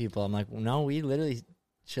a few people. I'm like, no, we literally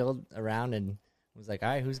chilled around and was like, all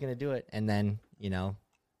right, who's going to do it? And then, you know,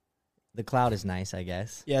 the cloud is nice, I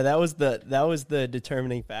guess. Yeah, that was the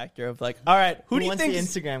determining factor of like, all right, who do you wants think the is-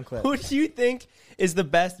 Instagram clip? Who do you think is the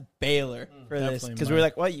best bailer for this? definitely Because mine. we're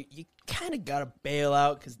like, well, you kind of got to bail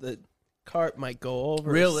out because the cart might go over.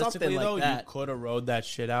 or Realistically, something like though, that. you could have rode that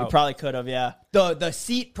shit You out. probably could have, yeah. The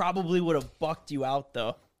seat probably would have bucked you out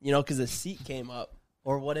though, you know, because the seat came up.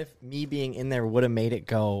 Or what if me being in there would have made it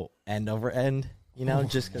go end over end? You know,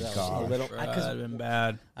 just because I was a little. That'd have Because been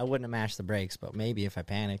bad. I wouldn't have mashed the brakes, but maybe if I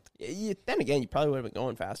panicked. Then again, you probably would have been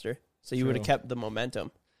going faster, so you would have True. kept the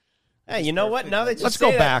momentum. Hey, you know what? Now that you Let's say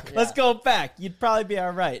go that, back. Let's go back. You'd probably be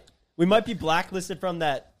all right. We might be blacklisted from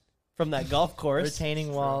that golf course.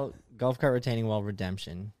 Retaining wall, golf cart retaining wall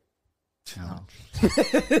redemption.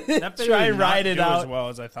 That video Try did and not ride it do out. as well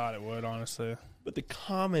as I thought it would, honestly. But the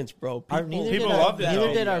comments, bro. Neither people did love that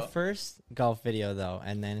Neither did our video. first golf video though,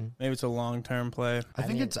 and then Maybe it's a long-term play. I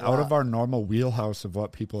think mean, it's out of our normal wheelhouse of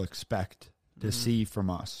what people expect to Mm-hmm. see from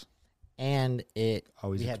us. and it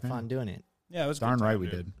Always we had expand. fun doing it. Yeah, it was a Darn good right time, we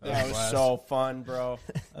dude. did. That was blast. so fun, bro.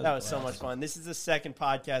 That was so much fun. This is the second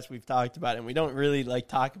podcast we've talked about, and we don't really like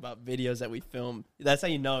talk about videos that we film. That's how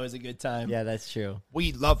you know it was a good time. Yeah, that's true.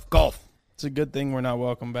 We love golf. It's a good thing we're not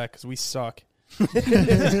welcome back because we suck.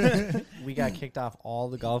 We got kicked off all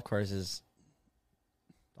the golf courses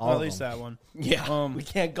Well, at least that one. Yeah, we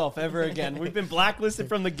can't golf ever again. We've been blacklisted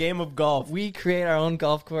from the game of golf. We create our own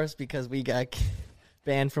golf course because we got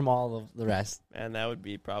banned from all of the rest. And that would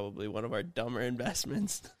be probably one of our dumber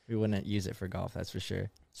investments. We wouldn't use it for golf, that's for sure.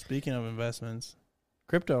 Speaking of investments,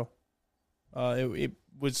 crypto. It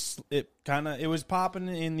was popping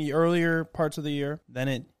in the earlier parts of the year. Then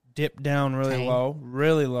it dipped down really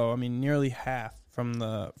low. I mean, nearly half from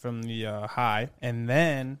the high, and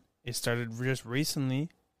then it started just recently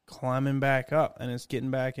climbing back up, and it's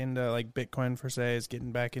getting back into, like, Bitcoin for say is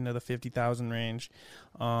getting back into the 50,000 range.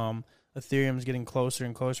 Ethereum's getting closer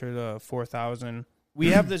and closer to 4,000. We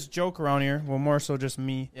have this joke around here. Well, more so just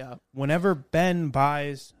me. Yeah. Whenever Ben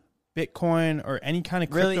buys Bitcoin or any kind of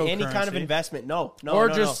cryptocurrency, really any kind of investment, no,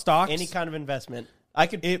 stocks, any kind of investment,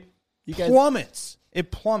 plummets.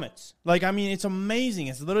 It plummets. Like, I mean, it's amazing.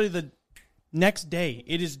 It's literally the next day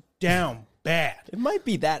it is down bad. It might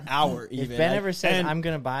be that hour even. If Ben ever says, I'm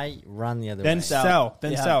going to buy, run the other way. Then sell.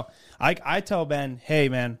 I tell Ben, hey,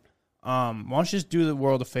 man, why don't you just do the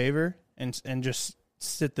world a favor and just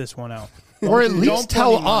sit this one out. Or at least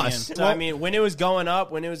tell us. I mean, when it was going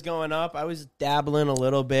up, I was dabbling a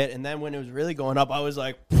little bit. And then when it was really going up, I was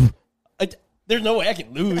like, there's no way I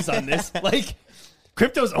can lose on this. Like,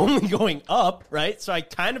 crypto's only going up, right? So I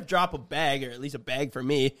kind of drop a bag, or at least a bag for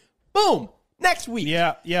me. Boom! Next week.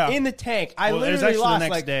 Yeah. In the tank. I literally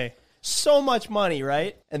lost so much money,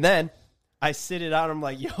 right? And then I sit it out. I'm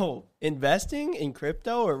like, yo, investing in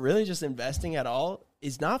crypto, or really just investing at all,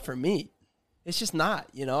 is not for me. It's just not,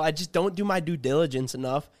 I just don't do my due diligence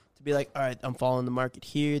enough to be like, all right, I'm following the market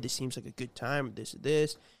here. This seems like a good time, or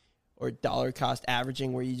this, or dollar cost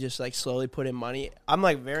averaging, where you just like slowly put in money. I'm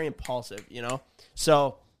like very impulsive,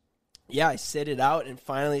 So yeah, I sit it out, and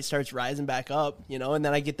finally it starts rising back up, and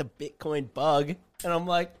then I get the Bitcoin bug, and I'm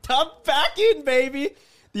like, top back in, baby.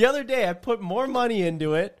 The other day I put more money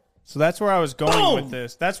into it. So that's where I was going with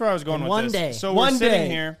this. One day. So we're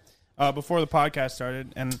sitting here before the podcast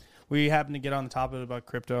started, and we happened to get on the topic about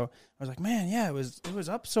crypto. I was like, man, yeah, it was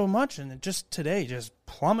up so much, and it just today just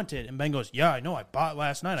plummeted. And Ben goes, yeah, I know, I bought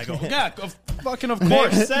last night. I go, yeah, of course.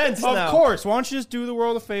 Makes sense now. Of course. Why don't you just do the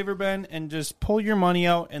world a favor, Ben, and just pull your money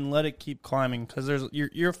out and let it keep climbing? Because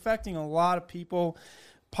you're affecting a lot of people,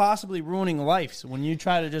 possibly ruining lives when you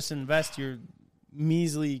try to just invest your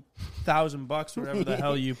measly $1,000 or whatever the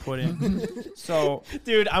hell you put in. So,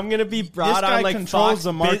 dude, I'm gonna be brought on like Fox.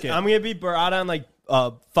 The market. I'm gonna be brought on like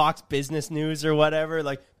Fox Business News or whatever.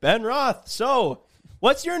 Like, Ben Roth. So,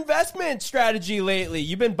 what's your investment strategy lately?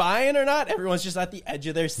 You been buying or not? Everyone's just at the edge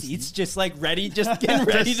of their seats, just like ready, just getting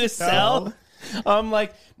ready to sell. I'm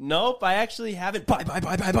like, nope, I actually haven't.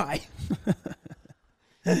 Buy.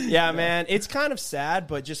 Yeah, man, it's kind of sad,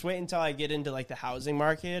 but just wait until I get into like the housing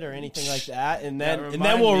market or anything like that, and then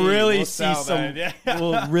we'll really see some.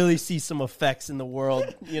 We'll really see some effects in the world.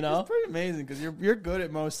 It's pretty amazing because you're good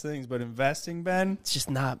at most things, but investing, Ben, it's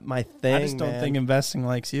just not my thing. I just don't think investing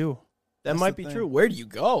likes you. That might be true. Where do you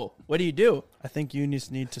go? What do you do? I think you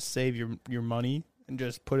just need to save your money and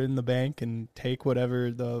just put it in the bank and take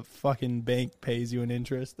whatever the fucking bank pays you in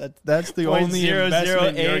interest. That's the only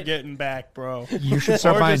investment you're getting back, bro. You should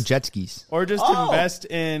start buying jet skis. Or just invest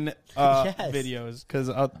in videos, because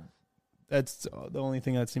that's the only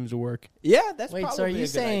thing that seems to work. Yeah, that's Wait, probably so are you a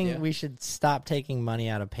saying good idea. we should stop taking money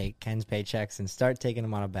out of Ken's paychecks and start taking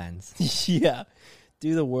them out of Ben's? Yeah.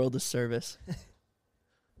 Do the world a service.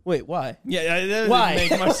 Wait, why? Yeah, that why? Doesn't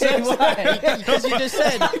make much sense. Why? Because you just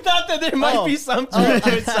said. I thought that there might be some truth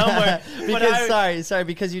to it somewhere. Sorry,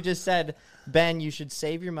 because you just said, Ben, you should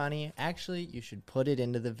save your money. Actually, you should put it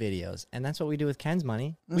into the videos. And that's what we do with Ken's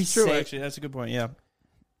money. That's true, actually. That's a good point, yeah.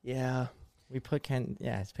 Yeah. We put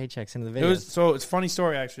his paychecks into the videos. It's a funny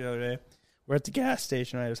story, actually, the other day. We're at the gas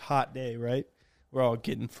station, right? It was a hot day, right? We're all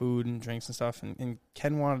getting food and drinks and stuff, and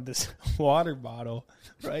Ken wanted this water bottle,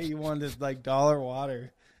 right? He wanted this, like, $1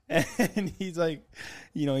 water. And he's like,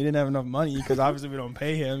 he didn't have enough money because obviously we don't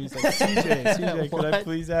pay him. He's like, CJ, could I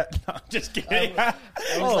please that? No, I'm just kidding.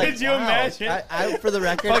 Could you imagine? I, for the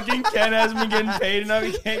record, fucking Ken hasn't been getting paid enough.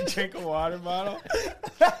 He can't drink a water bottle.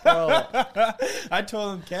 I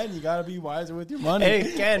told him, Ken, you got to be wiser with your money.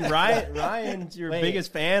 Hey, Ken, Ryan's your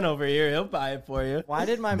biggest fan over here. He'll buy it for you. Why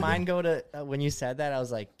did my mind go to, when you said that, I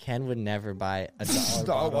was like, Ken would never buy a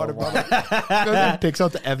 $1 water bottle. Picks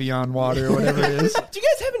out the Evian water or whatever it is. Do you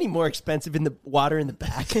guys have any more expensive in the water in the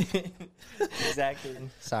back? Exactly.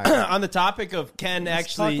 Sorry. On the topic of Ken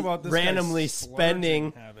actually randomly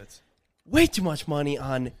spending way too much money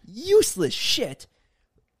on useless shit.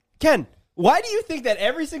 Ken, why do you think that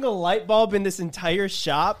every single light bulb in this entire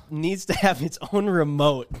shop needs to have its own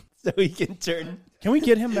remote? so he can turn. Can we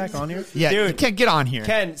get him back on here? Yeah, Dude. you can't get on here.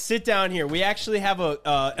 Ken, sit down here. We actually have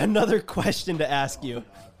another question to ask you.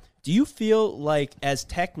 Do you feel like as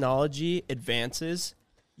technology advances,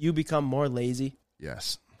 you become more lazy?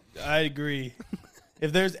 Yes. I agree.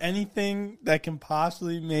 If there's anything that can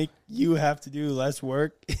possibly make you have to do less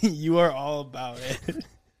work, you are all about it.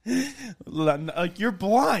 Like your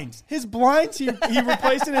blinds, his blinds he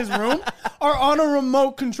replaced in his room are on a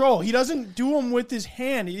remote control. He doesn't do them with his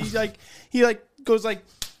hand. He goes like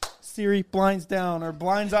Siri blinds down or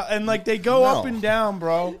blinds out, and like they go up and down,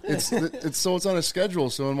 bro. It's on a schedule.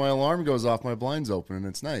 So when my alarm goes off, my blind's open, and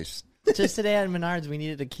it's nice. Just today at Menards, we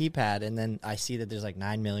needed a keypad, and then I see that there's like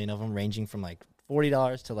 9 million of them, ranging from like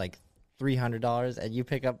 $40 to like $300, and you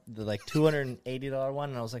pick up the like $280 one,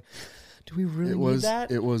 and I was like, do we really need that?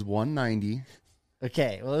 It was $190.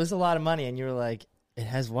 Okay, well, it was a lot of money, and you were like, it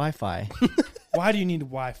has Wi-Fi. Why do you need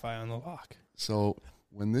Wi-Fi on the lock? So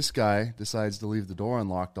when this guy decides to leave the door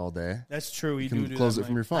unlocked all day, That's true. you You can do close that, it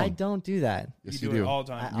from Mike. your phone. I don't do that. Yes, You you do do. it all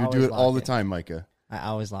the time. I You do always it all lock the it. time, Micah. I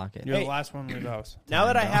always lock it. You're Hey. the last one to leave the house. Now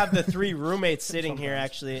that I have the three roommates sitting here,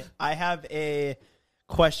 actually, I have a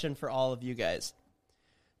question for all of you guys.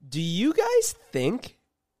 Do you guys think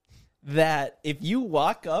that if you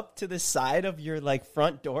walk up to the side of your like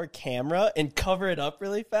front door camera and cover it up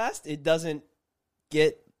really fast, it doesn't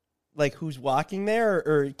get like who's walking there,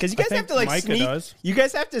 or because you guys I have think to like Micah sneak? does. You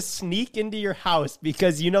guys have to sneak into your house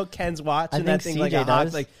because you know Ken's watching I that think thing like CJ a hawk,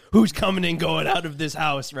 does. like who's coming and going out of this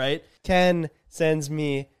house, right? Ken sends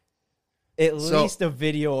me at least a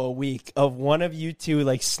video a week of one of you two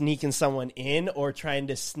like sneaking someone in or trying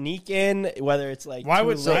to sneak in, whether it's like Why too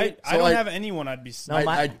would late. I don't I- have anyone I'd be No,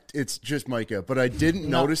 my- It's just Micah, but I didn't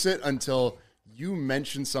notice it until you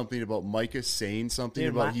mentioned something about Micah saying something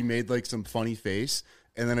Dude, about he made like some funny face.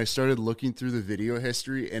 And then I started looking through the video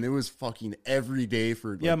history, and it was fucking every day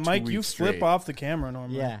for like Yeah, 2 Mike, weeks you flip straight. off the camera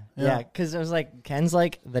normally. Yeah, because I was like, Ken's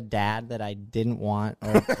like the dad that I didn't want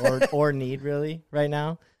or need really right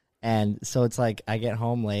now, and so it's like I get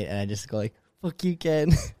home late and I just go like, "Fuck you,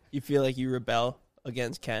 Ken." You feel like you rebel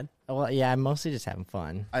against Ken? Well, yeah, I'm mostly just having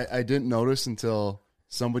fun. I didn't notice until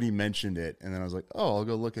somebody mentioned it, and then I was like, "Oh, I'll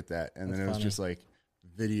go look at that." And That's then it was funny. just like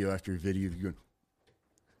video after video of you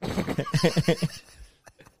going.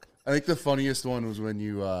 I think the funniest one was when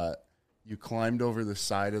you climbed over the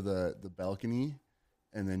side of the balcony,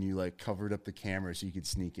 and then you like covered up the camera so you could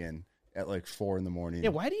sneak in at like 4 a.m. Yeah,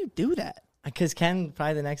 why do you do that? Because Ken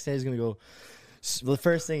probably the next day is gonna go. The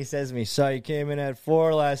first thing he says to me, "So you came in at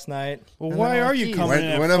 4 last night." Well, And why then I'm are like, you "Geez." coming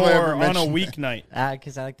in When at have I 4 ever on a mentioned weeknight?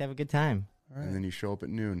 Because I like to have a good time. And then you show up at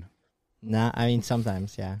noon. Nah, I mean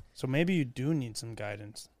sometimes, yeah, So maybe you do need some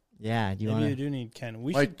guidance. yeah. Do you Maybe want you to? do need Ken.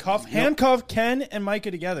 We Mike, should handcuff Ken and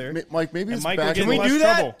Micah together. Mike, maybe And it's Mike will back. get Can we less do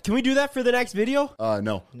that? trouble. Can we do that for the next video?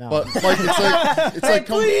 No. No. But Mike, it's Hey, like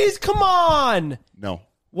please, come on. no.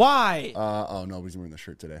 Why? Oh, nobody's wearing the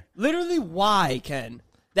shirt today. Literally, why, Ken?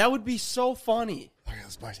 That would be so funny. Okay,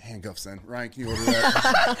 let's buy handcuffs then. Ryan, can you order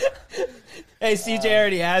that? Hey, CJ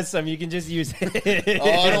already has some. You can just use it.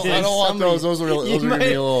 I don't want those. Those are gonna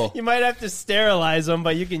be a little. You might have to sterilize them,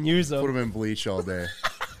 but you can use Put them. them in bleach all day.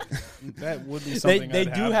 That would be something They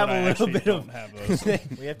I'd do have have but a I little actually bit don't of have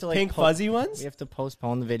those. We have to like pink fuzzy ones. We have to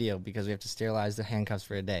postpone the video because we have to sterilize the handcuffs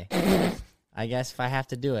for a day. I guess if I have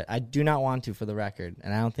to do it, I do not want to, for the record,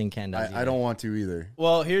 and I don't think Ken does. I don't want to either.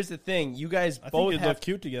 Well, here's the thing. You guys I think both you'd have. look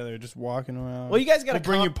cute together, just walking around. Well, you guys got to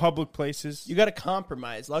We'll bring you public places. You got to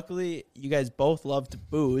compromise. Luckily, you guys both love to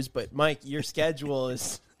booze, but Mike, your schedule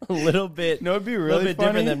is a little bit. No, it'd be a really little bit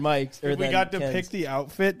different funny than Mike's. Or if we than got to Ken's. pick the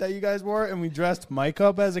outfit that you guys wore, and we dressed Mike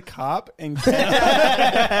up as a cop and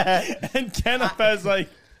Ken, and Ken up as like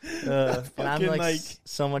And I'm fucking, like, like-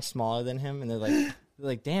 so much smaller than him, and they're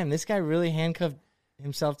like, damn, this guy really handcuffed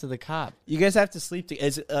himself to the cop. You guys have to sleep together.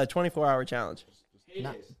 It's a 24-hour challenge.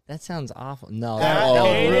 No, that sounds awful. No, That- that,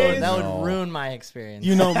 Heydays? would ruin my experience.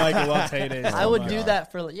 you know, Michael loves heydays. I would do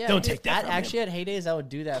that for Don't take that from actually at Heydays. I would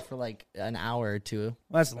do that for like an hour or two.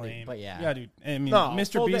 That's lame. But yeah. yeah, dude. I mean, No,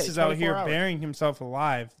 Mr. full Beast day, is out here 24 hours. burying himself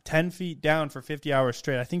alive, 10 feet down for 50 hours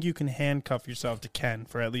straight. I think you can handcuff yourself to Ken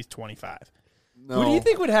for at least 25. No. Who do you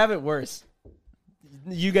think would have it worse?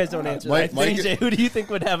 You guys don't answer Mike- that. Mike- CJ, who do you think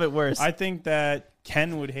would have it worse? I think that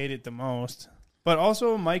Ken would hate it the most. But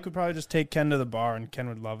also, Mike would probably just take Ken to the bar, and Ken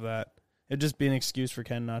would love that. It'd just be an excuse for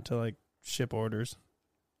Ken not to, like, ship orders.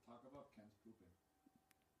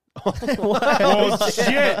 Oh,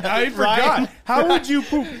 shit. I forgot. Ryan- How would you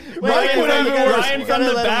poop? Mike Ryan, would have it worse. Ryan from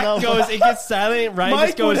the back goes, it gets silent. Ryan Mike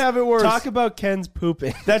just goes, would have it worse. talk about Ken's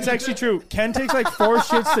pooping. That's actually true. Ken takes like 4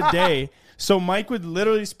 shits a day. So Mike would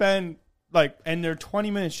literally spend like, and they're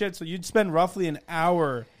 20-minute shits. So you'd spend roughly an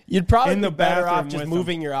hour You'd probably In be the better off bathroom just with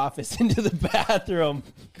moving your office into the bathroom.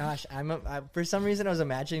 Gosh, for some reason I was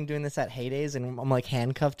imagining doing this at Heydays, and I'm like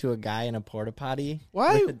handcuffed to a guy in a porta potty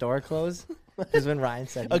Why? with the door closed. Because when Ryan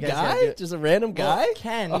said, A you guys gotta do guy? it- Just a random guy? Well,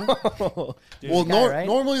 Ken, Oh. Well, guy, right?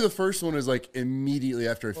 normally the first one is like immediately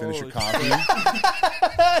after I finish a Holy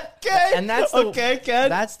coffee. Okay. and that's the okay, Ken.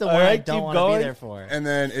 that's the All one I right, don't keep want to be going. there for. And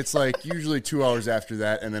then it's like usually 2 hours after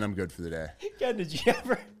that, and then I'm good for the day. Ken, did you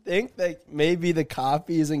ever think that maybe the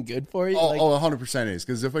coffee isn't good for you? Oh, 100% is.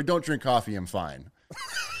 Because if I don't drink coffee, I'm fine.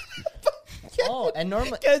 Oh, and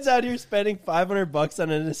normally Ken's out here spending $500 on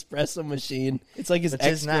an espresso machine. It's like his Which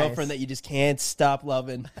is ex-girlfriend nice. that you just can't stop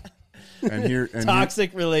loving. And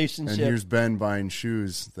Toxic relationship. And here's Ben buying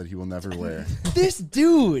shoes that he will never wear. This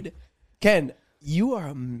dude, Ken, you are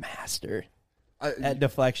a master at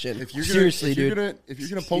deflection. If you're gonna, Seriously, if you're dude. Gonna, if you're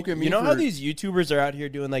gonna poke at me, You know how for- these YouTubers are out here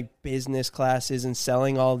doing like business classes and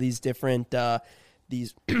selling all these different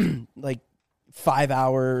these like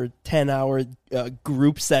 5-hour, 10-hour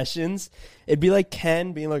group sessions? It'd be like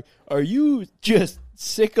Ken being like, "Are you just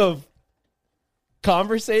sick of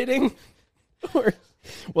conversating?" Or,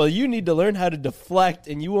 well, you need to learn how to deflect,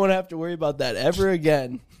 and you won't have to worry about that ever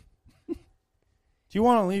again. Do you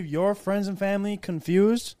want to leave your friends and family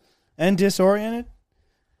confused and disoriented?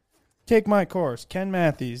 Take my course, Ken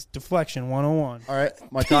Matthews, Deflection 101. All right,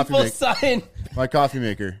 my coffee People maker. sign. My coffee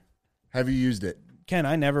maker. Have you used it? Ken,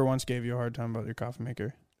 I never once gave you a hard time about your coffee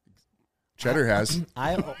maker. Cheddar has.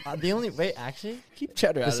 the only wait actually Keep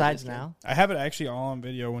cheddar out of besides this, now, I have it actually all on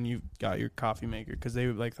video when you got your coffee maker because they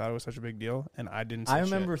like thought it was such a big deal, and I didn't. Say I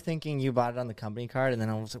remember shit. thinking you bought it on the company card, and then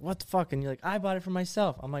I was like, "What the fuck?" And you're like, "I bought it for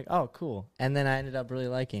myself." I'm like, "Oh, cool." And then I ended up really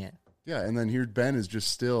liking it. Yeah, and then here Ben is just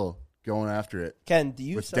still going after it Ken, do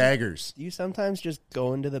you with daggers. Do you sometimes just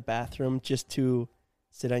go into the bathroom just to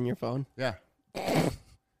sit on your phone? Yeah.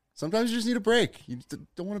 Sometimes you just need a break. You just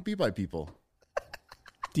don't want to be by people.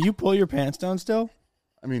 Do you pull your pants down still?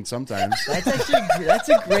 I mean, sometimes. That's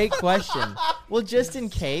a great question. Well, just in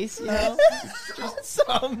case, you know.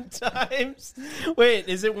 Sometimes. Wait,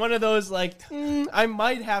 is it one of those like, I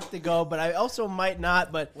might have to go, but I also might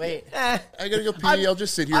not, but Wait. I gotta go pee. I'll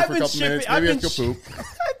just sit here for a couple minutes. Maybe I have to go poop. I've been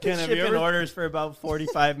Ken, have you shipping ever- orders for about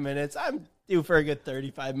 45 minutes. I'm due for a good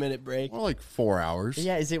 35-minute break. Well, like 4 hours.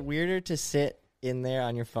 Yeah, is it weirder to sit in there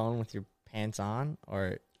on your phone with your pants on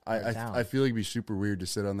or down? I feel like it'd be super weird to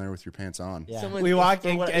sit on there with your pants on. Yeah. Someone- We walk for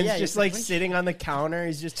in, what- Ken's yeah, just you're like sitting on the counter.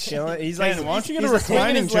 He's just chilling. He's Ken, like, why don't you get a he's swinging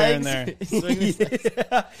reclining his chair in legs. there? Swinging his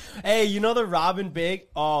legs. Hey, you know the Robin Big?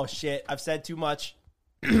 Oh, shit. I've said too much.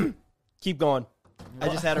 Keep going. I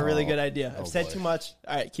just had a really good idea. I've said boy. too much.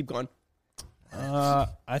 All right, keep going.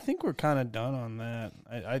 I think we're kind of done on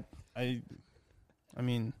that. I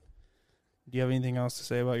mean, do you have anything else to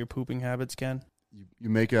say about your pooping habits, Ken? You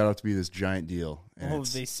make it out to be this giant deal. and Oh,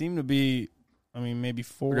 it's- they seem to be. I mean, maybe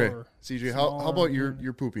four. Okay, CJ, how smaller about your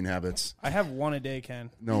than- pooping habits? I have one a day, Ken.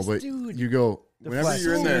 No, This but dude. you go whenever flex.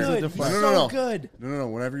 you're in So there. good. No, He's no, so no, no. good. No.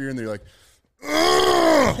 Whenever you're in there, you're like,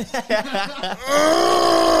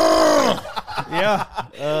 Yeah.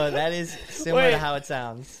 That is similar Wait. to how it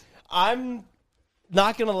sounds. I'm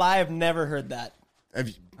not going to lie. I've never heard that. have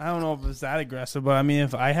you, I don't know if it's that aggressive, but I mean,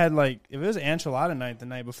 if I had if it was enchilada night the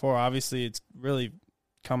night before, obviously it's really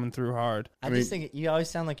coming through hard. I mean- just think you always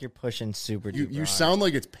sound like you're pushing super you, duper you hard. sound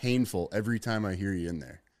like it's painful every time I hear you in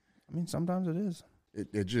there. I mean, sometimes it is.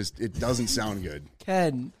 It doesn't sound good.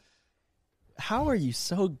 Ken, how are you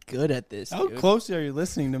so good at this? How dude? closely are you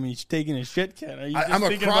listening to me taking a shit, Ken? Are you just I'm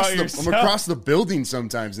thinking across about the yourself? I'm across the building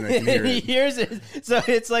sometimes, and I can hear And he it. hears it. So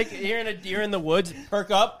it's like hearing a deer in the woods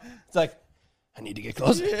perk up. It's like, I need to get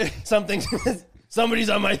closer. Somebody's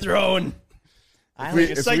on my throne. I We- like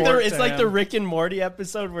It's If like we- the work it's to like the him. Rick and Morty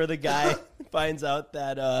episode where the guy finds out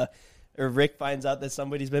that or Rick finds out that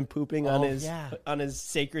somebody's been pooping on Oh, his yeah. on his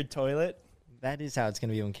sacred toilet. that is how it's going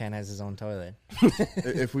to be when Ken has his own toilet.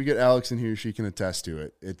 If we get Alex in here, she can attest to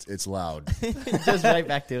it. It's loud. Just right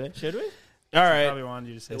back to it. Should we? All right. Probably wanted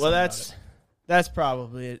you to say Well, something that's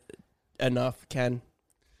probably enough, Ken.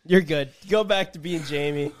 You're good. Go back to being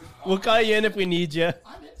Jamie. We'll call you in if we need you.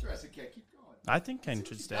 I'm interested, Ken. Keep going. about it. I think Ken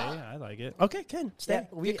should stay. I like it. Okay, Ken, stay.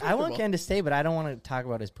 Yeah, I want Ken to stay, but I don't want to talk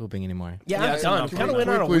about his pooping anymore. Yeah, Yeah, I'm it's done. enough. Kind of Can went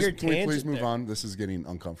on a weird Can we please tangent move there. on? This is getting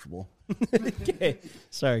uncomfortable. Okay.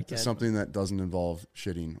 Sorry, Ken. Something that doesn't involve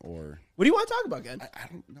shitting or What do you want to talk about, Ken? I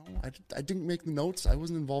don't know. I didn't make the notes. I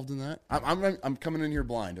wasn't involved in that. I'm coming in here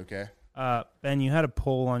blind. Okay. Ben, you had a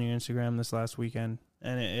poll on your Instagram this last weekend,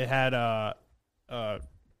 and it had a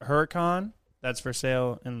Huracan that's for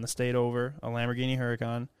sale in the state over, a Lamborghini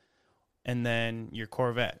Huracan, and then your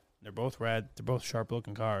Corvette. They're both red. They're both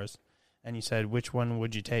sharp-looking cars. And you said, which one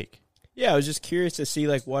would you take? Yeah, I was just curious to see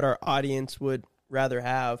like what our audience would rather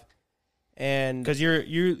have. And Because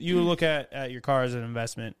you look at your car as an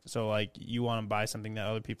investment, so like you want to buy something that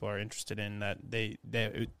other people are interested in, that they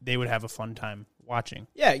would have a fun time watching.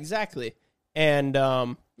 yeah, exactly. And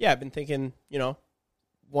I've been thinking,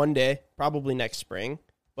 one day, probably next spring,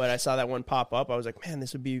 but I saw that one pop up. I was like, man,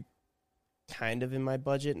 this would be kind of in my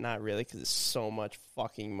budget. Not really, because it's so much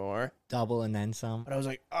fucking more. Double and then some. But I was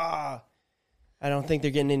like, I don't think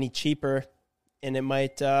they're getting any cheaper. And it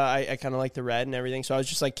might, I kind of like the red and everything. So I was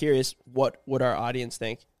just like curious, what would our audience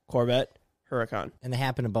think? Corvette, Huracan. And they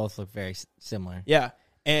happen to both look very similar. Yeah.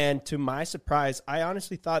 And to my surprise, I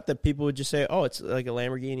honestly thought that people would just say, oh, it's like a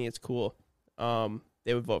Lamborghini. It's cool.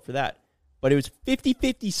 They would vote for that. But it was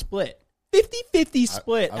 50-50 split. 50-50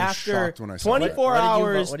 split I was after shocked when I saw that. 24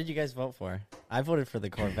 hours. What did you guys vote for? I voted for the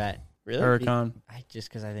Corvette. Really? Huracan. Just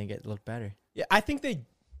because I think it looked better. Yeah, I think they,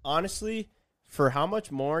 honestly, for how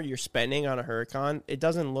much more you're spending on a Huracan, it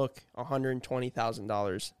doesn't look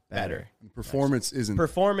 $120,000 better. Performance isn't.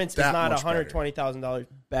 Performance is that not much better. $120,000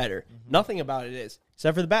 better. Nothing about it is,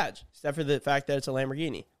 except for the badge, except for the fact that it's a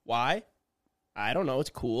Lamborghini. Why? I don't know. It's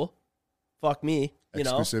cool. Fuck me.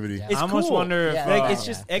 Exclusivity. Yeah. It's I almost cool. wonder if Like, it's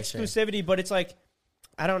just for sure. exclusivity, but it's like,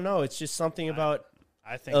 I don't know. It's just something about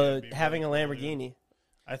I think it'd be having really a cool, dude. Lamborghini.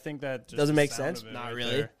 I think that just Doesn't the make sound sense. of it Not right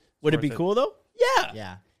really. there. Would it Worth be cool though? Yeah.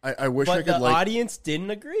 Yeah. I wish I But could the like. audience didn't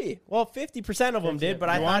agree. Well, 50% of them did, but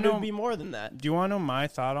I You thought wanna it would know- be more than that. Do you want to know my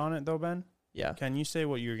thought on it though, Ben? Yeah. Can you say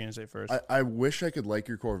what you were going to say first? I wish I could like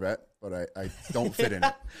your Corvette, but I don't fit in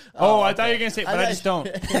it. I thought you were going to say, but I just don't.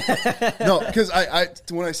 No, because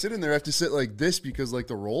when I sit in there, I have to sit like this because like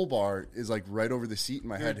the roll bar is like right over the seat and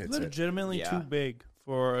my head hits it. Legitimately Yeah. too big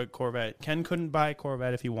for a Corvette. Ken couldn't buy a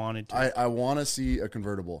Corvette if he wanted to. I want to see a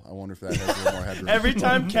convertible. I wonder if that has a little more headroom. Every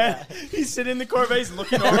time Ken, he's sitting in the Corvette, he's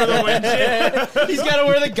looking over the windshield. He's got to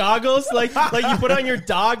wear the goggles like you put on your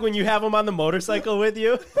dog when you have him on the motorcycle with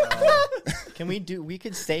you. We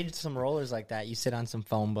could stage some rollers like that. You sit on some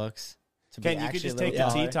phone books. To be Ken, you could actually just a take little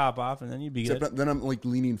the taller. T-top off and then you'd be good. Except then I'm like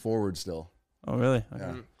leaning forward still. Oh, really?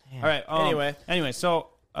 Okay. Yeah. All right. Anyway. So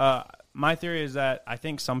my theory is that I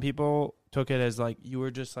think some people took it as like you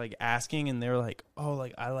were just like asking, and they were like, "Oh,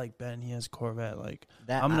 like I like Ben. He has a Corvette. Like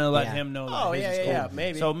That- I'm gonna let yeah. him know." That Oh, his yeah, is yeah, cool." yeah,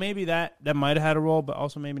 maybe. So maybe that might have had a role, but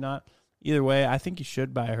also maybe not. Either way, I think you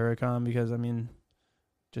should buy a Huracan because I mean,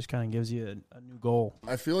 just kind of gives you a new goal.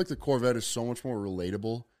 I feel like the Corvette is so much more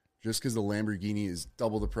relatable just because the Lamborghini is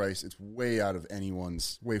double the price. It's way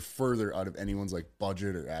further out of anyone's like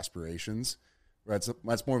budget or aspirations.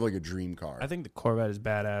 That's more of like a dream car. I think the Corvette is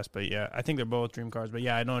badass, but yeah, I think they're both dream cars. But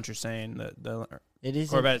yeah, I know what you're saying. The It is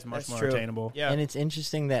Corvette is much That's more true. attainable. Yeah. And it's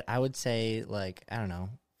interesting that I would say, like, I don't know,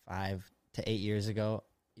 5 to 8 years ago,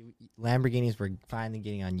 Lamborghinis were finally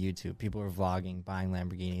getting on YouTube. People were vlogging, buying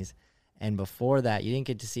Lamborghinis. And before that, you didn't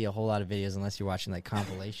get to see a whole lot of videos unless you're watching, like,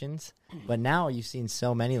 compilations. But now you've seen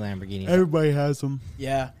so many Lamborghinis. Everybody has them.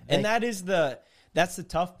 Yeah. And that's the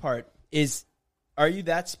tough part is, are you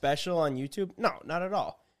that special on YouTube? No, not at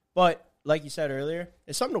all. But like you said earlier,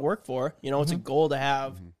 it's something to work for. It's a goal to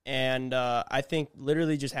have. And I think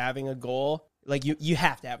literally just having a goal, like you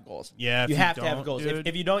have to have goals. Yeah, if you you have to have don't, goals. dude.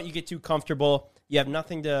 If you don't, you get too comfortable. You have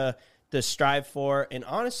nothing to strive for. And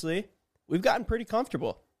honestly, we've gotten pretty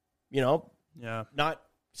comfortable. Yeah. Not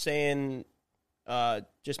saying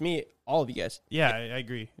just me, all of you guys. Yeah, I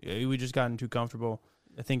agree. We just gotten too comfortable.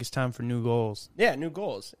 I think it's time for new goals. Yeah, new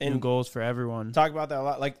goals. And New goals for everyone. talk about that a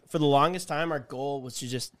lot. Like for the longest time, our goal was to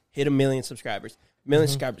just hit 1 million subscribers. Million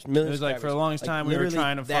subscribers. It was like for the longest time we were literally,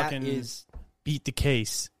 trying to that fucking is- beat the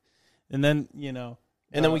case, and then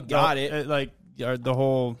And then we got it. Like the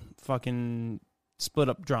whole fucking split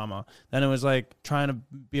up drama. Then it was like trying to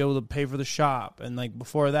be able to pay for the shop, and like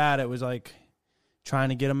before that it was like trying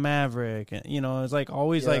to get a Maverick, and it was like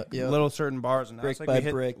always Yeah. little certain bars, and now brick it's like by we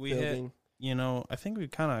hit, brick we building. hit. I think we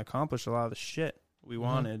kind of accomplished a lot of the shit we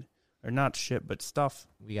wanted, or not shit, but stuff.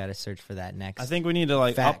 We got to search for that next. I think we need to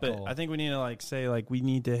like fat up it. goal. I think we need to like say like we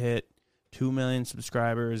need to hit 2 million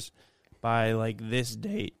subscribers by like this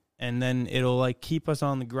date, and then it'll like keep us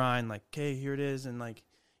on the grind. Like, okay, here it is, and like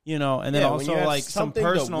and then Yeah, when also you have like some something to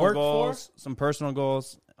personal work goals,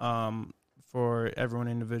 for everyone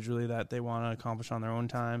individually that they want to accomplish on their own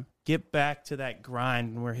time. Get back to that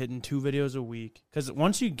grind, and we're hitting 2 videos a week. Because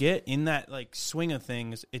once you get in that like swing of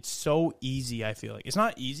things, it's so easy. I feel like it's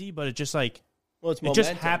not easy, but it just like Well, it's it just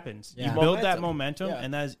momentum. happens. Yeah. You build that Momentum. momentum, Yeah.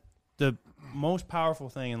 and that's the most powerful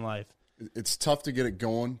thing in life. It's tough to get it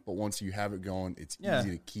going, but once you have it going, it's Yeah.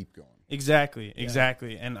 easy to keep going. Exactly.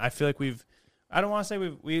 And I feel like I don't want to say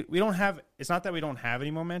we don't have, it's not that we don't have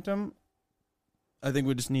any momentum. I think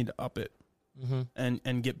we just need to up it.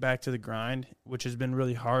 and get back to the grind, which has been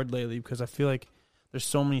really hard lately because I feel like there's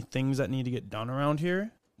so many things that need to get done around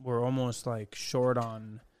here. We're almost like short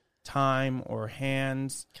on time or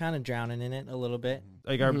hands. Kind of drowning in it a little bit.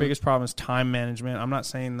 Like our biggest problem is time management. I'm not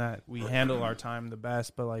saying that we handle our time the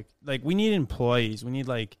best, but like we need employees. We need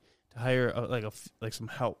like to hire like some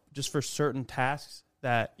help just for certain tasks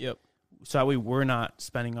that so that way we're not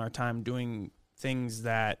spending our time doing things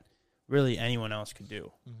that really anyone else could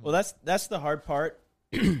do. Well, that's the hard part.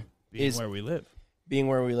 Being where we live. Being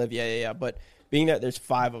where we live, yeah. But being that there's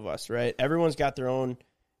 5 of us, right? Everyone's got their own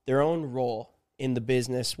role in the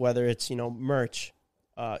business, whether it's, merch,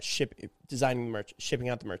 designing the merch, shipping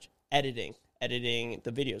out the merch, editing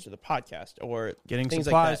the videos or the podcast, or getting things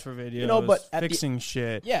supplies like that. for videos, but fixing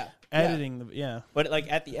shit, editing. But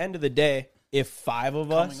like at the end of the day, if 5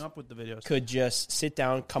 of us coming up with the videos could just sit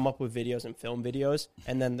down, come up with videos and film videos,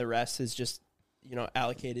 and then the rest is just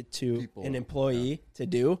allocated to People, an employee to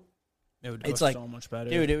do, it would go it's like so much better,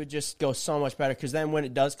 dude. It would just go so much better because then when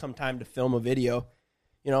it does come time to film a video,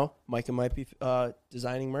 Micah might be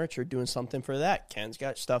designing merch or doing something for that. Ken's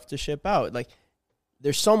got stuff to ship out. Like,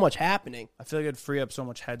 there's so much happening. I feel like it'd free up so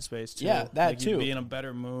much headspace too. Yeah, that like, too. You'd be in a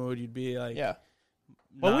better mood. You'd be like,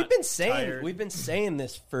 Well, we've been tired. saying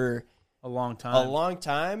this for a long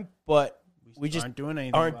time, but we just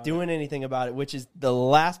aren't doing anything about it, which is the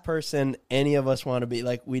last person any of us want to be.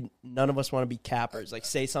 Like, none of us want to be cappers. Like,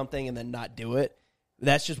 say something and then not do it.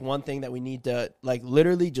 That's just one thing that we need to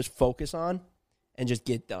literally just focus on and just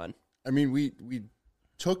get done. I mean, we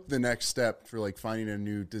took the next step for finding a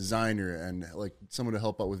new designer and someone to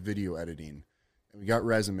help out with video editing. And we got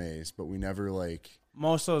resumes, but we never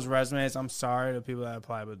most of those resumes. I'm sorry to people that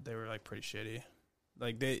apply, but they were pretty shitty.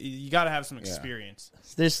 You got to have some experience.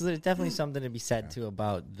 There's definitely something to be said too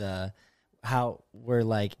about how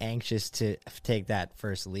we're anxious to take that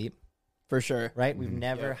first leap. For sure, right? We've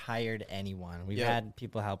never hired anyone. We've had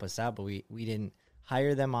people help us out, but we didn't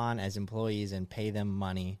hire them on as employees and pay them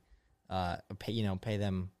money, pay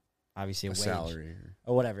them obviously a wage salary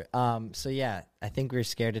or whatever. So yeah, I think we're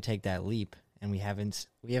scared to take that leap, and we haven't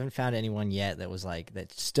found anyone yet that was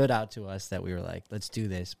that stood out to us that we were let's do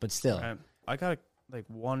this. But still, I got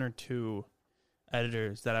 1 or 2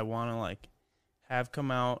 editors that I want to have come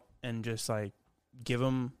out and just give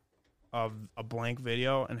them a blank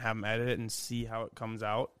video and have them edit it and see how it comes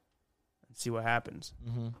out. See what happens.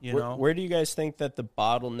 Where do you guys think that the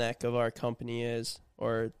bottleneck of our company is,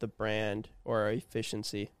 or the brand, or our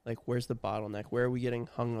efficiency? Where's the bottleneck? Where are we getting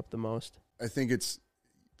hung up the most? I think it's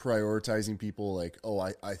prioritizing people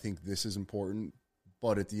I think this is important,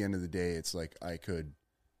 but at the end of the day, it's I could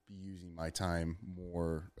be using my time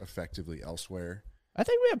more effectively elsewhere. I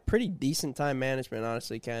think we have pretty decent time management,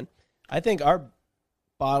 honestly, Ken. I think our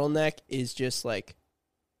bottleneck is just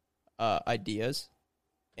ideas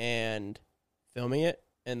and filming it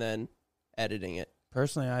and then editing it.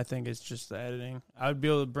 Personally, I think it's just the editing. I would be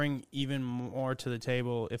able to bring even more to the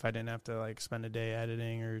table if I didn't have to spend a day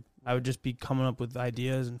editing, or I would just be coming up with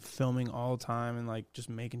ideas and filming all the time and just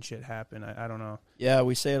making shit happen. I don't know. Yeah,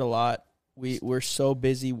 we say it a lot. We're so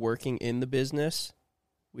busy working in the business,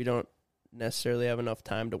 we don't necessarily have enough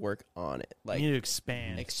time to work on it. You need to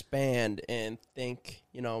expand and think,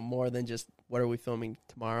 more than just what are we filming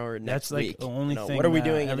tomorrow or next That's week. The only thing. What are we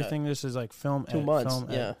doing? Everything this is film 2 months. Film,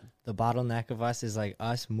 yeah. The bottleneck of us is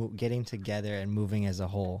us getting together and moving as a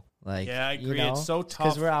whole. Yeah, I agree. It's so tough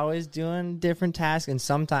because we're always doing different tasks, and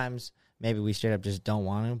sometimes maybe we straight up just don't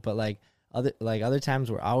want to. But other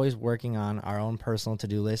times, we're always working on our own personal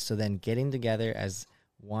to-do list. So then getting together as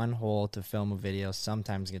one whole to film a video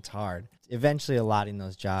sometimes gets hard. Eventually, allotting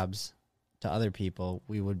those jobs to other people,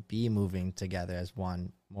 we would be moving together as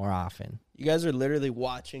one more often. You guys are literally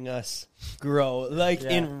watching us grow,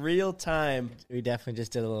 in real time. We definitely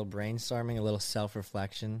just did a little brainstorming, a little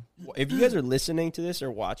self-reflection. If you guys are listening to this or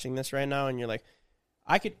watching this right now and you're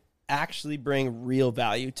I could actually bring real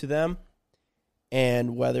value to them,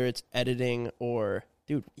 and whether it's editing or,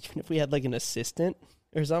 dude, even if we had an assistant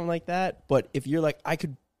or something like that, but if you're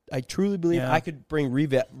I truly believe I could bring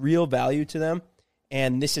real value to them,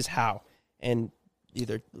 and this is how, and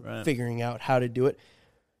either figuring out how to do it.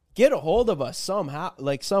 Get a hold of us somehow,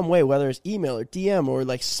 some way, whether it's email or DM,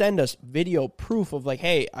 or send us video proof of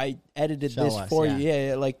hey, I edited this for you.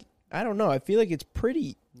 Yeah, I don't know. I feel it's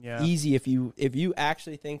pretty easy if you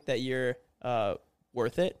actually think that you're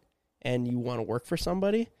worth it and you want to work for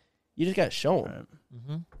somebody. You just got to show them. Right.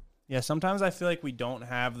 Mm-hmm. Yeah, sometimes I feel we don't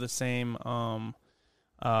have the same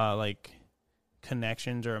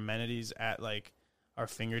connections or amenities at our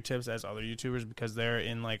fingertips as other YouTubers because they're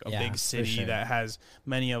in a big city that has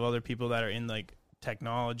many of other people that are in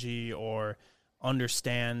technology or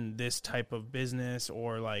understand this type of business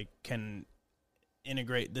or like can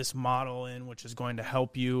integrate this model in, which is going to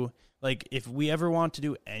help you. Like if we ever want to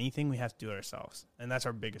do anything, we have to do it ourselves, and that's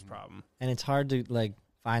our biggest problem. And it's hard to like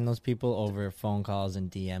find those people over phone calls and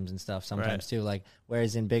DMs and stuff sometimes too. Like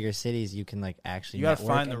whereas in bigger cities, you can like actually you gotta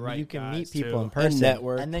network find the and right you can guys, meet people too. in person,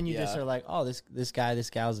 network, and then you just are like, oh, this guy, this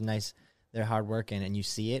gal's nice. They're hardworking, and you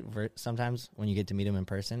see it sometimes when you get to meet them in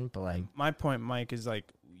person. But like my point, Mike, is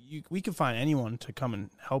like we can find anyone to come and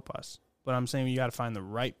help us, but I'm saying you got to find the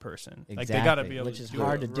right person. exactly, Like they got to be able which to is do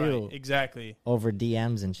hard it to do right. Exactly. over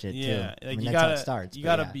DMs and shit Yeah, too. like I mean, you that's how gotta it starts. you but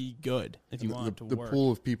gotta yeah. be good if you And want it to the work.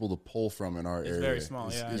 pool of people to pull from in our It's area very small.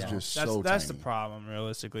 is Yeah, just that's so that's the tiny. problem.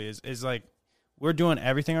 Realistically, is like we're doing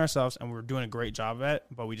everything ourselves, and we're doing a great job at it,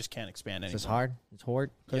 but we just can't expand It's anymore. just hard. It's hard.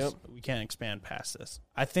 Because we can't expand past this.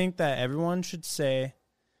 I think that everyone should say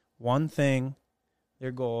one thing,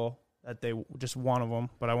 their goal, that they just one of them.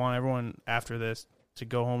 But I want everyone after this to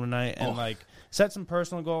go home tonight and like set some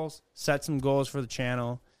personal goals, set some goals for the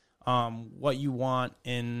channel. What you want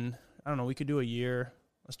in, I don't know, we could do a year.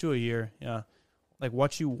 Let's do a year. Yeah. Like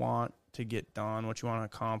what you want to get done, what you want to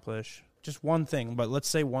accomplish. Just one thing, but let's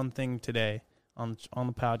say one thing today on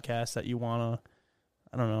the podcast that you want to,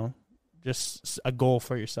 I don't know, just a goal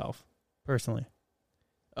for yourself personally.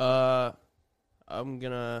 I'm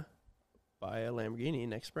gonna buy a Lamborghini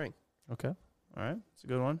next spring. Okay. All right. It's a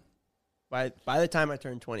good one. By the time I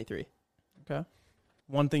turn 23. Okay.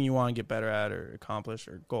 One thing you want to get better at or accomplish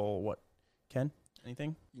or goal, what? Ken?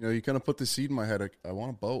 Anything? You know, you kind of put the seed in my head. I want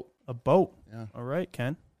a boat. A boat. Yeah. All right,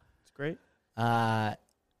 Ken. It's great.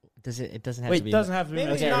 It doesn't have Wait, to be. it doesn't have to be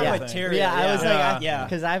Maybe it's material not thing. material. Yeah, I was like, yeah.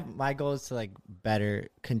 because my goal is to like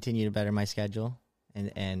continue to better my schedule,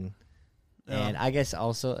 and I guess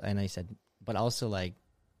also, and I said, but also like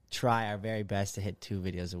try our very best to hit 2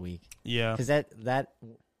 videos a week. Yeah. Because that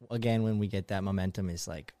again, when we get that momentum, is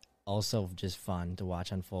like also just fun to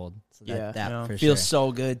watch unfold. So that Yeah. for Feels sure.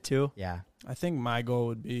 so good too. Yeah. I think my goal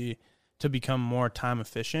would be to become more time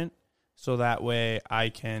efficient, so that way I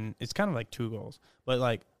can, it's kind of like 2 goals, but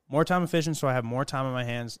like more time efficient so I have more time on my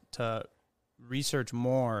hands to research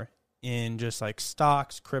more in just like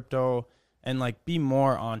stocks, crypto, and like be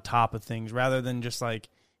more on top of things rather than just like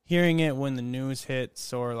hearing it when the news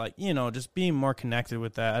hits or like, you know, just being more connected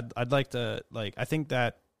with that. I'd like to like, I think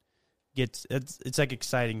that it's like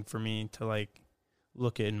exciting for me to like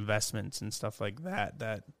look at investments and stuff like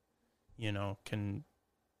that, you know, can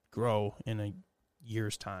grow in a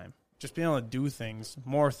year's time. Just being able to do things,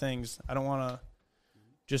 more things. I don't want to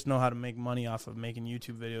just know how to make money off of making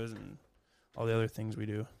YouTube videos and all the other things we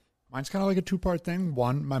do. Mine's kind of like a 2-part thing.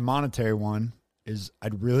 One, my monetary one is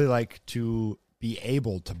I'd really like to be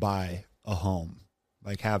able to buy a home,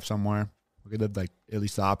 like have somewhere we could have like at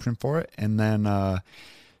least the option for it. And then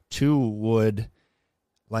 2 would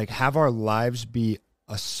like have our lives be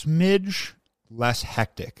a smidge less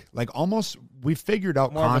hectic. Like almost we figured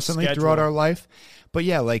out More of a constantly schedule. throughout our life. But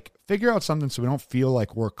yeah, like figure out something so we don't feel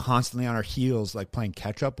like we're constantly on our heels, like playing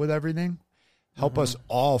catch up with everything. Help us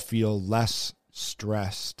all feel less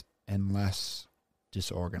stressed and less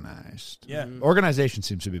disorganized. Yeah. Organization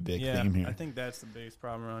seems to be a big theme here. I think that's the biggest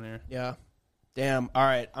problem around here. Yeah. Damn. All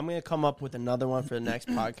right. I'm going to come up with another one for the next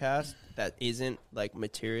podcast that isn't like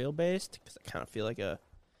material based because I kind of feel like I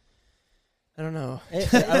don't know.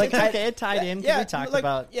 It tied in. Yeah. We talked like,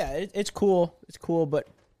 about. Yeah. It's cool. It's cool. But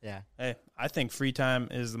Yeah. Hey, I think free time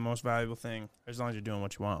is the most valuable thing as long as you're doing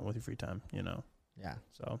what you want with your free time, you know. Yeah.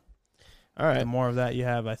 So all right. the more of that you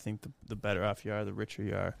have, I think the better off you are, the richer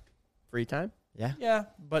you are. Free time. Yeah. Yeah,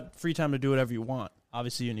 but free time to do whatever you want.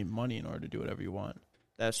 Obviously, you need money in order to do whatever you want.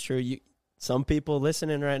 That's true. Some people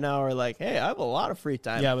listening right now are like, hey, I have a lot of free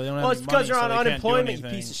time. Yeah, but they don't have well, any it's because money, you're so on they can't do unemployment, you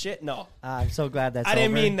anything. piece of shit. No. I'm so glad that's I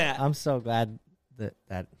didn't over. mean that. I'm so glad that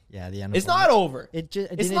the unemployment. It's not over. It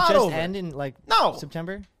just It's didn't not it just over. end in like No.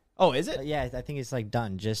 September? Oh, is it? Yeah, I think it's like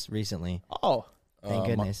done just recently. Oh. Thank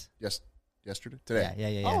goodness. Yesterday? Today.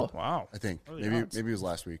 Yeah. Oh. Wow. I think. Early Maybe odds. it was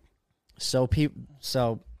last week. So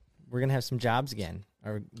we're gonna have some jobs again,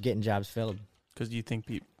 or getting jobs filled. Because do you think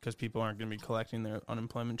because people aren't going to be collecting their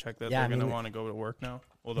unemployment check that Yeah, they're I mean, going to want to go to work now?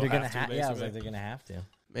 Well, they'll They're gonna have to, Yeah, I was basically. like, they're gonna have to.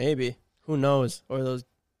 Maybe. Who knows? Or those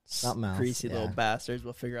Something else, greasy yeah. little bastards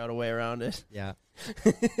will figure out a way around it. Yeah.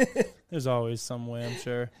 There's always some way, I'm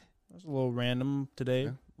sure. It was a little random today.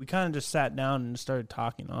 Yeah. We kind of just sat down and started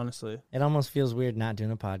talking, honestly. It almost feels weird not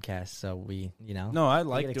doing a podcast. So we, No, I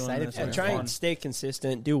like get doing excited this. for Yeah, it. It's try fun. and stay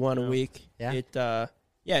consistent. Do one a week. Yeah.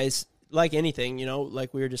 It's like anything, you know,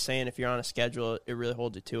 like we were just saying, if you're on a schedule, it really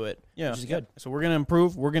holds you to it. Yeah. Which is good. So we're going to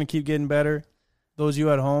improve. We're going to keep getting better. Those of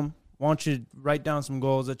you at home, want you to write down some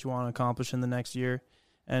goals that you want to accomplish in the next year,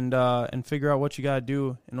 and figure out what you got to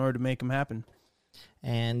do in order to make them happen.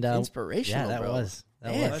 And inspirational. Yeah, that bro. was.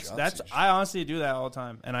 Yeah, that's I honestly do that all the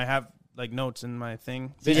time, and I have like notes in my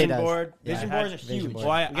thing. Vision does. board. Yeah. Vision boards are huge. Well,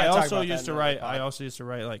 I We gotta talk also about used that to in write. another I pod. also used to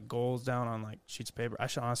write like goals down on like sheets of paper. I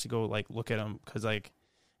should honestly go like look at them because like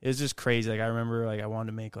it was just crazy. Like I remember like I wanted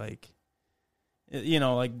to make like, you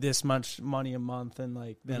know, like this much money a month, and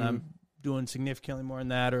like then I'm doing significantly more than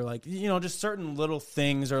that, or like, you know, just certain little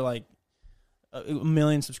things, or like a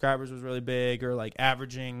million subscribers was really big, or like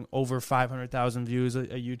averaging over 500,000 views a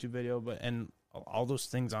YouTube video. But and all those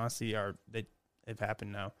things honestly they've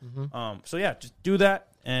happened now. So yeah, just do that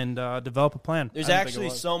and develop a plan. There's actually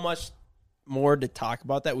so much more to talk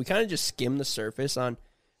about that. We kind of just skim the surface on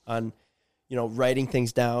you know, writing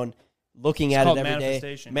things down, looking at it every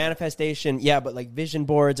day. Manifestation. Yeah, but like vision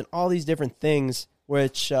boards and all these different things,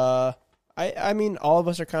 which I mean, all of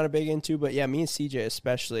us are kind of big into, but yeah, me and CJ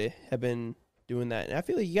especially have been doing that. And I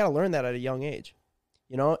feel like you got to learn that at a young age,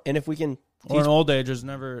 you know? And if we can... Or an old age is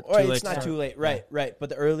never too late. It's not too late. Right, right. But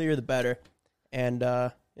the earlier, the better. And yeah,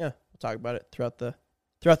 we'll talk about it throughout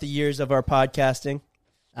the years of our podcasting.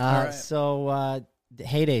 So the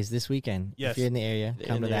Heydays this weekend. Yes. If you're in the area,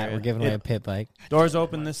 come to that. area. We're giving away a pit bike. Doors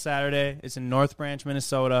open this Saturday. It's in North Branch,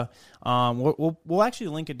 Minnesota. We'll actually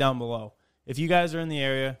link it down below. If you guys are in the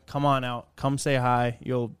area, come on out. Come say hi.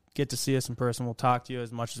 You'll get to see us in person. We'll talk to you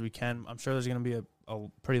as much as we can. I'm sure there's going to be a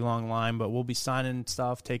pretty long line, but we'll be signing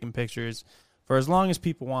stuff, taking pictures for as long as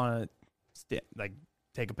people want to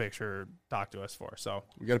take a picture or talk to us for. So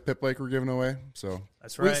We got a pit bike we're giving away, so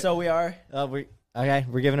that's right. We are.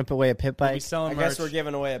 We're giving away a pit We'll be bike. selling I merch. guess we're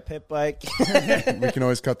giving away a pit bike. we can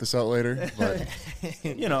always cut this out later. But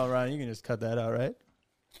You know, Ryan, you can just cut that out, right?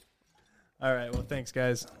 All right. Well, thanks,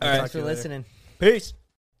 guys. All right. Thanks for listening. Peace.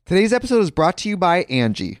 Today's episode is brought to you by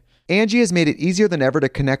Angie. Angie has made it easier than ever to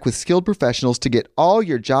connect with skilled professionals to get all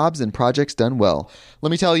your jobs and projects done well. Let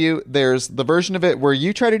me tell you, there's the version of it where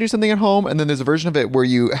you try to do something at home, and then there's a version of it where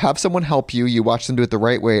you have someone help you, you watch them do it the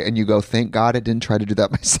right way, and you go, thank God I didn't try to do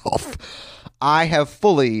that myself. I have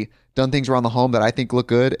fully done things around the home that I think look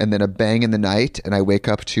good, and then a bang in the night, and I wake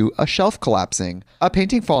up to a shelf collapsing, a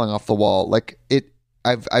painting falling off the wall. Like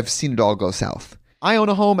I've seen it all go south. I own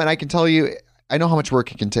a home, and I can tell you, I know how much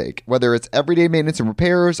work it can take. Whether it's everyday maintenance and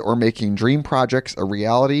repairs or making dream projects a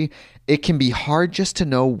reality, it can be hard just to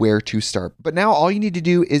know where to start. But now all you need to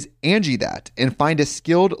do is Angie that and find a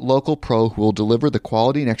skilled local pro who will deliver the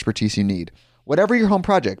quality and expertise you need. Whatever your home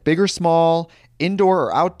project, big or small, indoor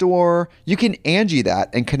or outdoor, you can Angie that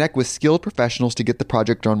and connect with skilled professionals to get the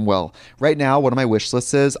project done well. Right now, one of my wish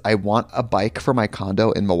lists is I want a bike for my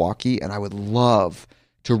condo in Milwaukee, and I would love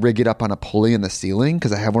to rig it up on a pulley in the ceiling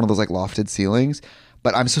because I have one of those like lofted ceilings,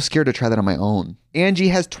 but I'm so scared to try that on my own. Angie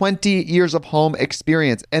has 20 years of home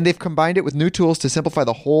experience, and they've combined it with new tools to simplify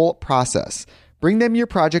the whole process. Bring them your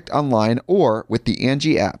project online or with the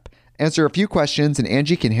Angie app. Answer a few questions and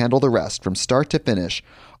Angie can handle the rest from start to finish,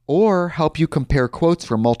 or help you compare quotes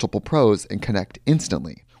from multiple pros and connect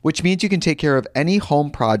instantly, which means you can take care of any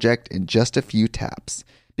home project in just a few taps.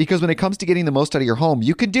 Because when it comes to getting the most out of your home,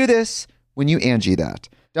 you can do this when you Angie that.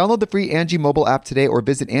 Download the free Angie mobile app today or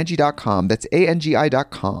visit Angie.com. That's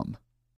ANGI.com.